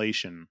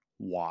cancellation,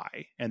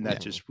 why? And that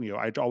just,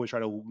 I always try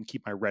to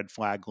keep my red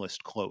flag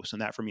list close.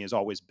 And that for me has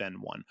always been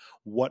one.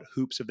 What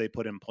hoops have they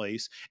put in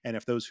place? And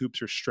if those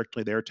hoops are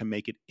strictly there to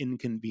make it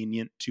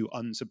inconvenient to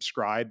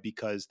unsubscribe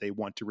because they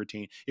want to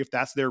retain, if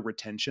that's their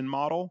retention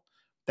model,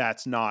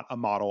 that's not a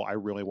model I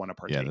really want to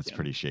partake in. Yeah, that's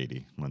pretty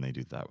shady when they do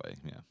it that way.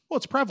 Yeah. Well,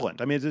 it's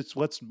prevalent. I mean,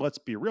 let's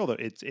be real though.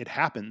 It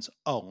happens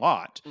a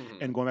lot.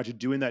 And going back to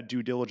doing that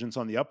due diligence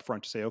on the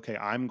upfront to say, okay,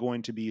 I'm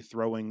going to be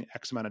throwing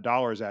X amount of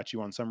dollars at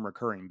you on some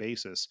recurring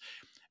basis.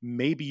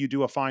 Maybe you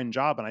do a fine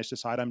job and I just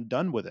decide I'm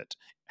done with it.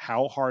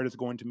 How hard is it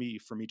going to be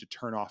for me to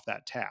turn off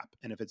that tap?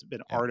 And if it's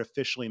been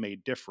artificially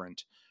made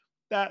different,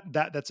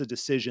 that's a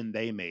decision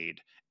they made.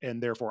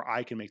 And therefore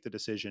I can make the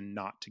decision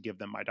not to give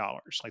them my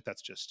dollars. Like,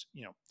 that's just,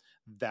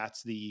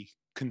 that's the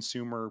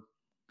consumer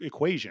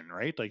equation,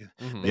 right? Like,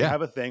 they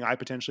have a thing I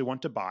potentially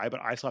want to buy,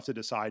 but I still have to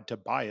decide to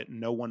buy it.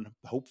 No one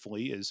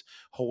hopefully is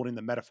holding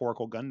the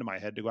metaphorical gun to my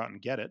head to go out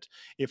and get it.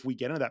 If we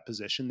get into that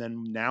position,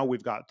 then now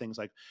we've got things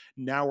like,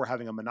 now we're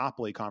having a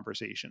monopoly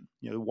conversation.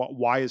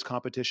 Why is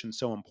competition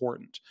so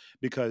important?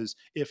 Because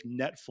if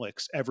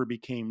Netflix ever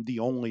became the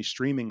only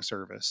streaming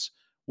service,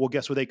 well,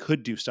 guess what? They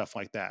could do stuff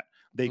like that.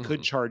 They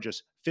could charge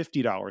us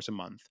 $50 a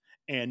month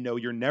and no,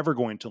 you're never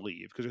going to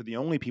leave because they're the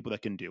only people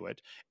that can do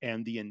it.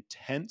 And the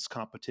intense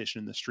competition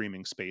in the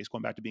streaming space,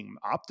 going back to being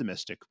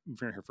optimistic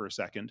here for a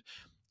second,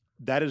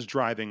 that is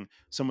driving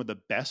some of the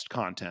best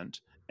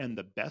content and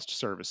the best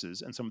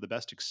services and some of the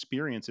best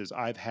experiences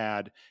I've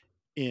had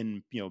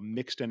in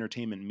mixed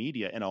entertainment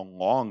media in a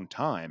long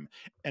time.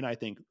 And I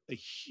think a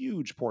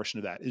huge portion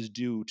of that is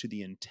due to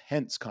the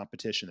intense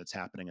competition that's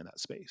happening in that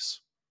space.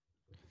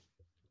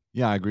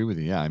 Yeah, I agree with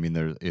you. Yeah, I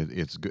mean,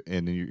 it's good,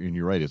 and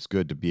you're right. It's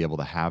good to be able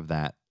to have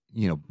that,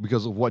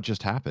 because of what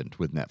just happened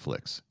with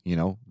Netflix.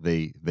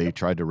 They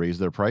tried to raise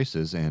their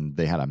prices, and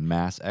they had a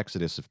mass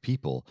exodus of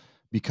people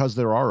because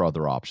there are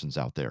other options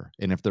out there.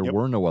 And if there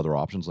were no other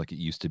options, like it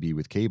used to be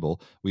with cable,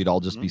 we'd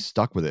all just be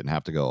stuck with it and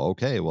have to go,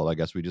 okay, well, I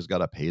guess we just got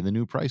to pay the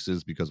new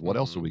prices because what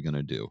else are we going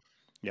to do?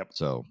 Yep.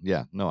 So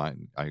yeah, no, I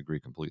agree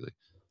completely.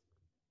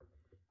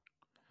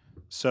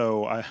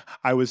 So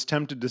I was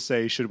tempted to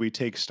say, should we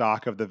take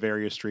stock of the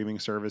various streaming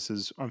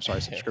services? I'm sorry,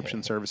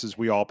 subscription services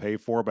we all pay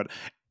for, but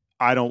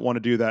I don't want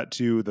to do that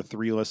to the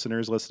 3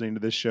 listeners listening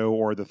to this show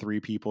or the 3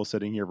 people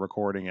sitting here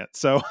recording it.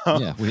 So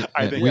yeah,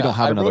 we don't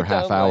have another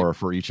half hour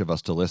for each of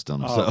us to list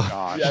them. So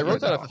gosh, I wrote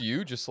down a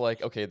few, just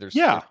like, okay, there's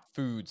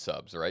food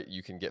subs, right?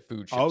 You can get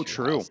food shipped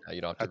to your house. Now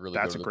you don't have to really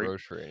go to the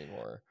grocery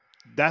anymore.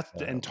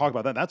 And talk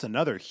about that. That's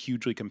another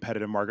hugely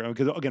competitive market.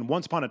 Because again,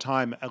 once upon a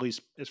time, at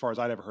least as far as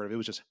I'd ever heard of, it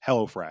was just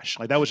HelloFresh.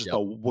 Like that was just the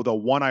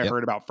one I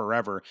heard about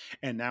forever.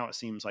 And now it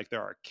seems like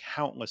there are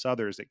countless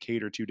others that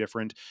cater to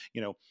different,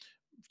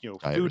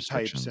 food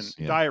types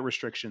and diet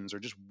restrictions, or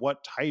just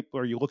what type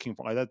are you looking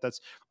for? Like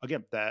that's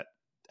again, that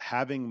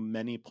having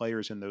many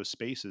players in those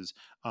spaces,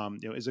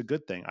 is a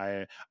good thing.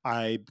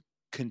 I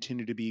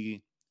continue to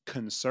be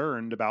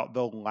concerned about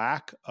the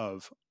lack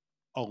of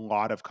a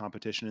lot of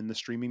competition in the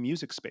streaming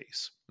music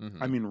space.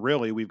 I mean,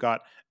 really, we've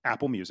got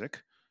Apple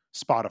Music,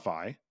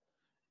 Spotify,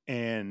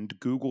 and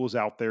Google's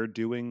out there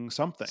doing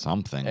something.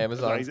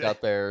 Amazon's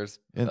got theirs.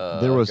 And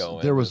there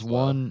was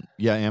one.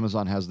 Yeah,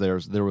 Amazon has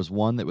theirs. There was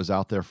one that was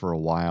out there for a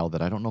while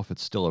that I don't know if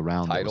it's still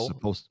around. Tidal?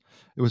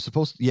 It was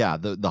supposed. Yeah,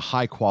 the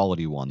high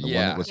quality one, the one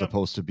that was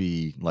supposed to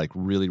be like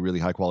really really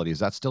high quality. Is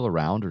that still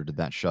around, or did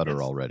that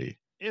shutter already?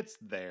 It's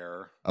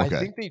there. Okay. I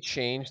think they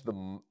changed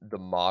the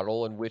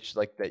model in which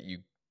like that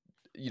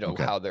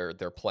how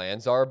their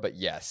plans are, but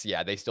yes,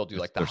 they still do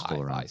like the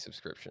hi-fi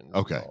subscriptions.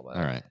 Okay, all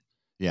right.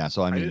 Yeah,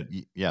 so I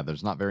mean,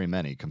 there's not very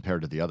many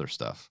compared to the other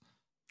stuff.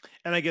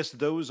 And I guess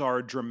those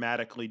are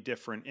dramatically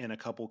different in a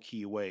couple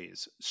key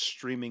ways.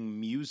 Streaming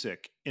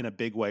music in a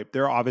big way,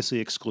 there are obviously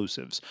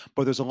exclusives,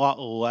 but there's a lot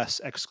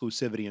less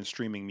exclusivity in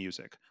streaming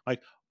music.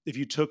 Like if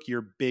you took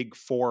your big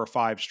 4 or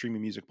 5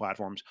 streaming music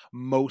platforms,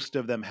 most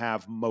of them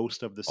have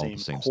most of the same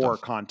core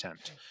stuff.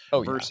 Content.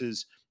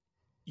 Versus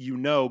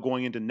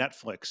going into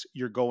Netflix,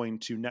 you're going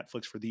to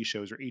Netflix for these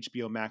shows, or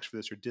HBO Max for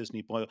this, or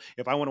Disney Plus.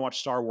 If I want to watch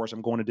Star Wars,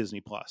 I'm going to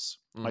Disney Plus.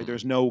 Like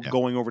there's no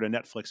going over to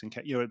Netflix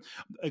and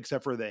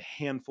except for the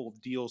handful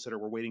of deals that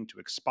we're waiting to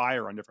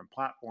expire on different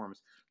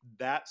platforms.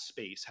 That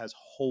space has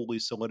wholly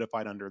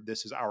solidified under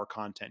this is our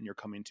content and you're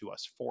coming to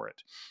us for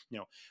it.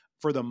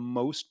 For the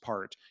most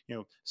part,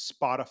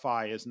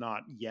 Spotify is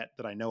not yet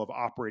that I know of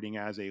operating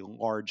as a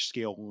large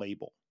scale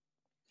label.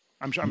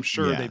 I'm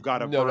sure they've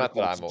got a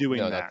vertical that's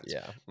doing that.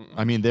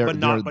 I mean, they're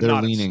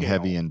leaning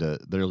heavy into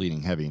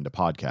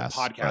podcasts.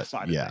 The podcast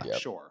side of things,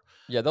 sure.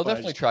 Yeah, they'll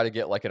definitely try to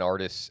get like an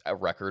artist a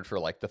record for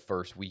like the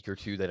first week or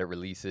two that it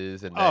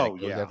releases, and then it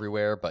goes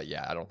everywhere. But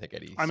I don't think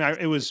Eddie. I mean,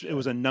 it was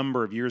a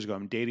number of years ago.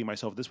 I'm dating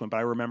myself at this one, but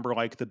I remember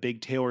like the big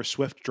Taylor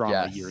Swift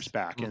drama years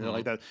back, and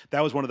like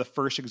that was one of the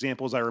first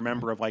examples I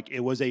remember of like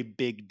it was a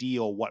big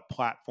deal what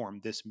platform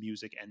this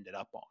music ended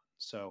up on.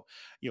 So,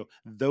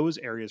 those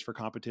areas for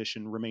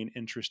competition remain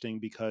interesting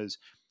because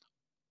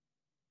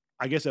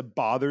I guess it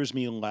bothers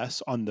me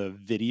less on the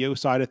video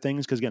side of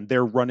things because, again,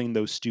 they're running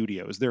those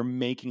studios. They're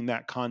making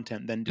that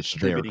content, then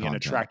distributing and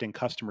attracting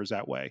customers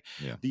that way.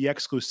 Yeah. The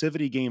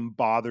exclusivity game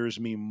bothers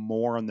me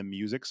more on the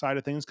music side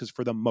of things because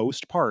for the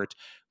most part,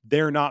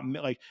 they're not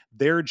like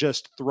they're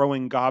just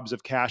throwing gobs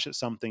of cash at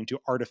something to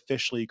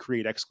artificially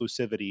create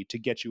exclusivity to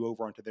get you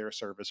over onto their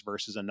service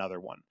versus another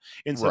one,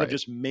 instead of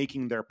just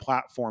making their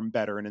platform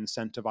better and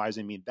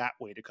incentivizing me that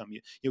way to come.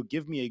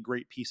 Give me a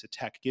great piece of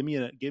tech, give me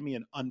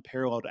an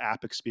unparalleled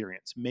app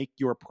experience, make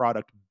your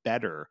product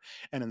better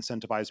and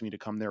incentivize me to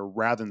come there,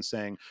 rather than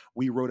saying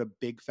we wrote a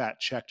big fat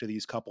check to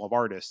these couple of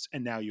artists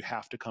and now you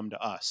have to come to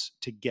us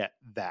to get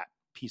that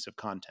piece of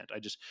content.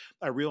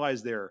 I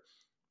realize they're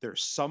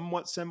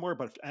somewhat similar,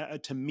 but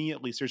to me,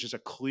 at least, there's just a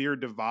clear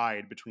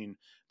divide between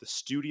the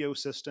studio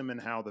system and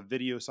how the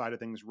video side of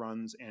things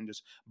runs, and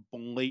just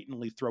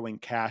blatantly throwing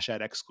cash at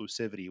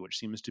exclusivity, which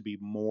seems to be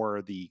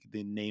more the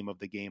name of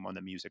the game on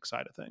the music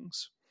side of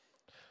things.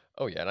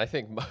 Oh yeah, and I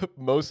think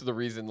most of the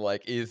reason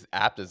like is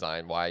app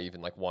design. Why I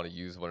even like want to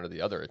use one or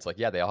the other. It's like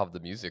they all have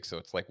the music, so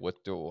it's like what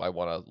do I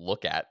want to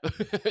look at?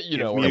 Which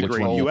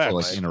one you feel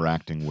like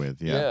interacting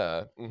with?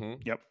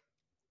 Yep.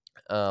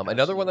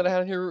 Another one that I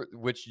had here,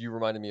 which you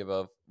reminded me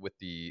of with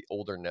the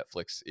older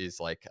Netflix,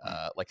 is like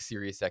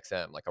Sirius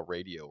XM, like a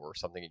radio or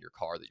something in your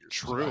car that you're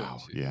subscribing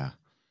to. Yeah.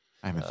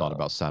 I haven't thought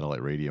about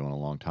satellite radio in a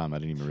long time. I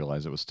didn't even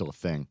realize it was still a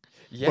thing.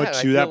 Yeah, but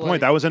to that point,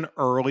 that was an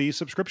early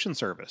subscription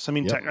service. I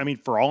mean,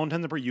 for all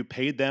intents and purposes, you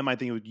paid them. I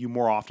think you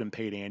more often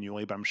paid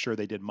annually, but I'm sure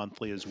they did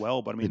monthly as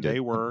well. But I mean, they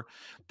were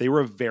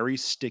a very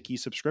sticky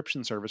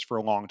subscription service for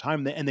a long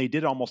time, and they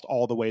did almost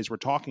all the ways we're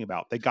talking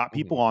about. They got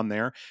people on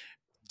there.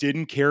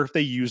 Didn't care if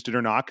they used it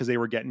or not because they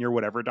were getting your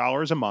whatever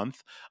dollars a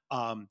month.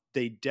 I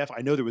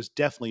know there was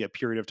definitely a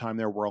period of time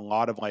there where a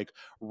lot of like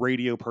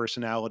radio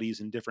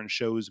personalities and different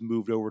shows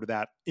moved over to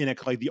that.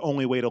 Like the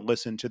only way to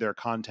listen to their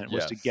content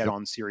was to get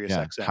on Sirius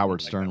XM.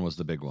 Howard Stern was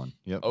the big one.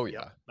 Yep. Oh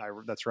yeah,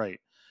 that's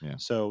right. Yeah.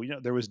 So,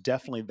 there was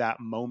definitely that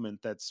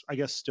moment that's, I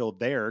guess, still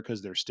there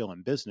because they're still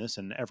in business.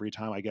 And every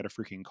time I get a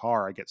freaking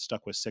car, I get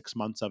stuck with 6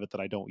 months of it that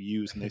I don't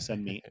use. And they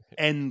send me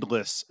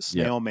endless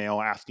snail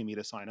mail asking me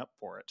to sign up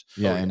for it.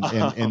 Yeah.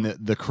 And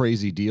the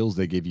crazy deals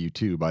they give you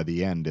too, by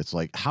the end, it's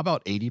like, how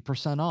about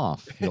 80%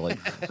 off? You're like,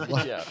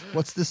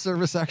 what's this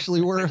service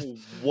actually worth?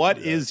 What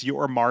is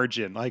your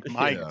margin? Like,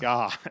 my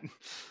God.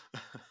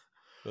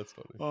 That's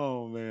funny.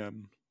 Oh,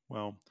 man.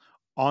 Well,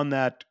 on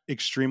that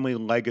extremely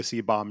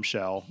legacy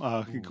bombshell,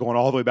 going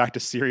all the way back to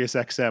Sirius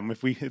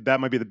XM, that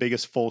might be the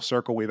biggest full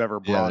circle we've ever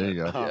brought. Yeah,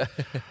 there you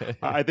go.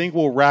 I think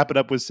we'll wrap it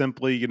up with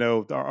simply,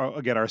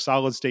 our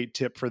solid state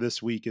tip for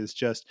this week is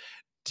just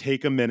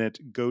take a minute,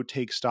 go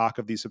take stock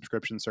of these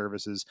subscription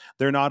services.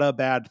 They're not a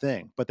bad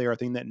thing, but they are a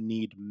thing that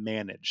need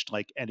managed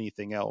like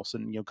anything else.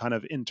 And, kind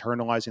of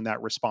internalizing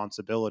that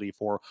responsibility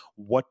for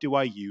what do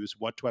I use?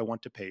 What do I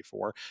want to pay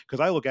for? Because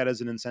I look at it as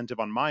an incentive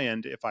on my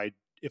end. If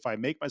I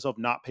make myself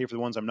not pay for the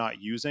ones I'm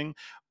not using,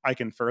 I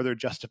can further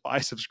justify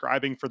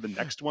subscribing for the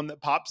next one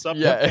that pops up.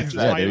 Yeah,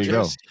 exactly. There you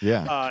go.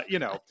 Yeah.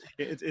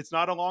 It's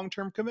not a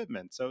long-term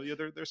commitment. So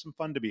there's some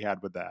fun to be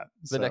had with that.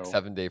 The next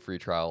 7-day free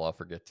trial, I'll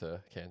forget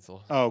to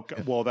cancel. Oh,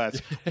 well,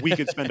 we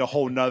could spend a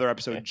whole nother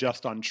episode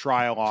just on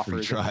trial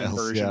offers and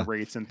conversion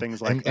rates and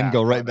things like that. And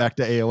go right back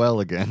to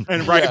AOL again.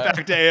 And back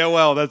to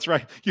AOL. That's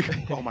right.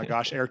 Oh my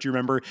gosh, Eric, do you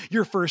remember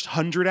your first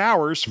 100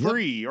 hours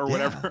free or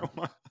whatever it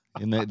was?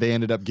 And they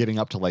ended up getting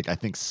up to I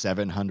think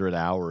 700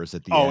 hours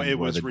at the end. It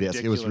was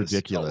ridiculous. It was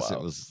ridiculous. Oh,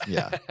 wow. It was,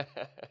 yeah.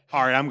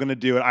 All right, I'm going to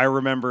do it. I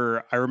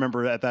remember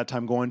at that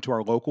time going to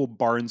our local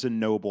Barnes and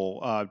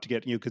Noble to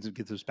get, because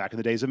it was back in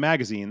the days of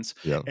magazines.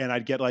 Yep. And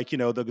I'd get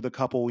the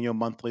couple,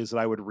 monthlies that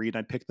I would read, and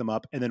I'd pick them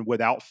up. And then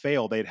without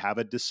fail, they'd have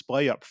a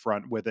display up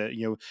front with it,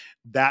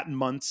 that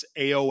month's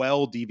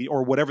AOL DVD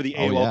or whatever the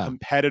AOL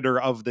competitor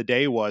of the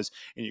day was.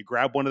 And you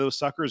grab one of those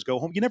suckers, go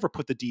home. You never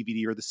put the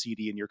DVD or the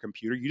CD in your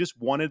computer. You just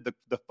wanted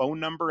the phone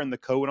number and the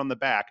code on the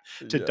back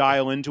to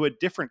dial into a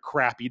different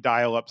crappy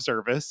dial-up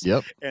service.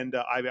 Yep. And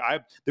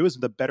there was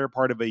the better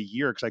part of a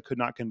year because I could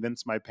not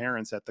convince my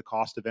parents that the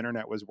cost of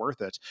internet was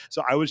worth it.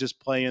 So I was just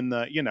playing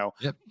the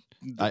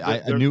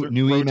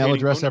new email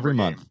address every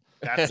month.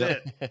 That's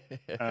it.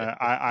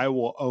 I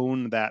will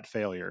own that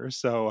failure.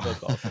 So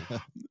that's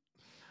awesome.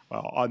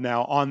 Well,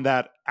 now on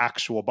that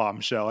actual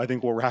bombshell, I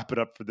think we'll wrap it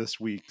up for this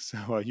week.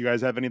 So you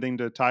guys have anything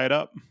to tie it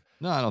up?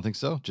 No, I don't think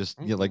so. Just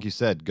like you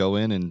said, go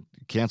in and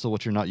cancel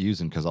what you're not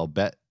using, because I'll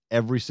bet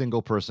every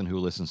single person who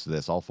listens to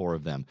this, all 4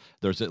 of them,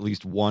 there's at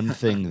least one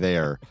thing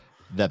there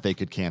that they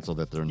could cancel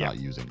that they're not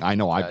using. I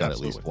know I've got at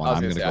least one.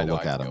 I'm going to go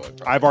look at them.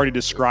 I've already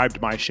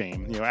described my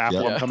shame.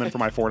 Apple, I'm coming for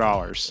my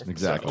 $4.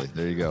 Exactly. So.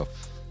 There you go.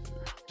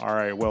 All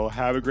right. Well,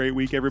 have a great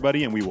week,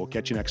 everybody, and we will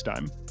catch you next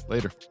time.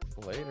 Later.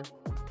 Later.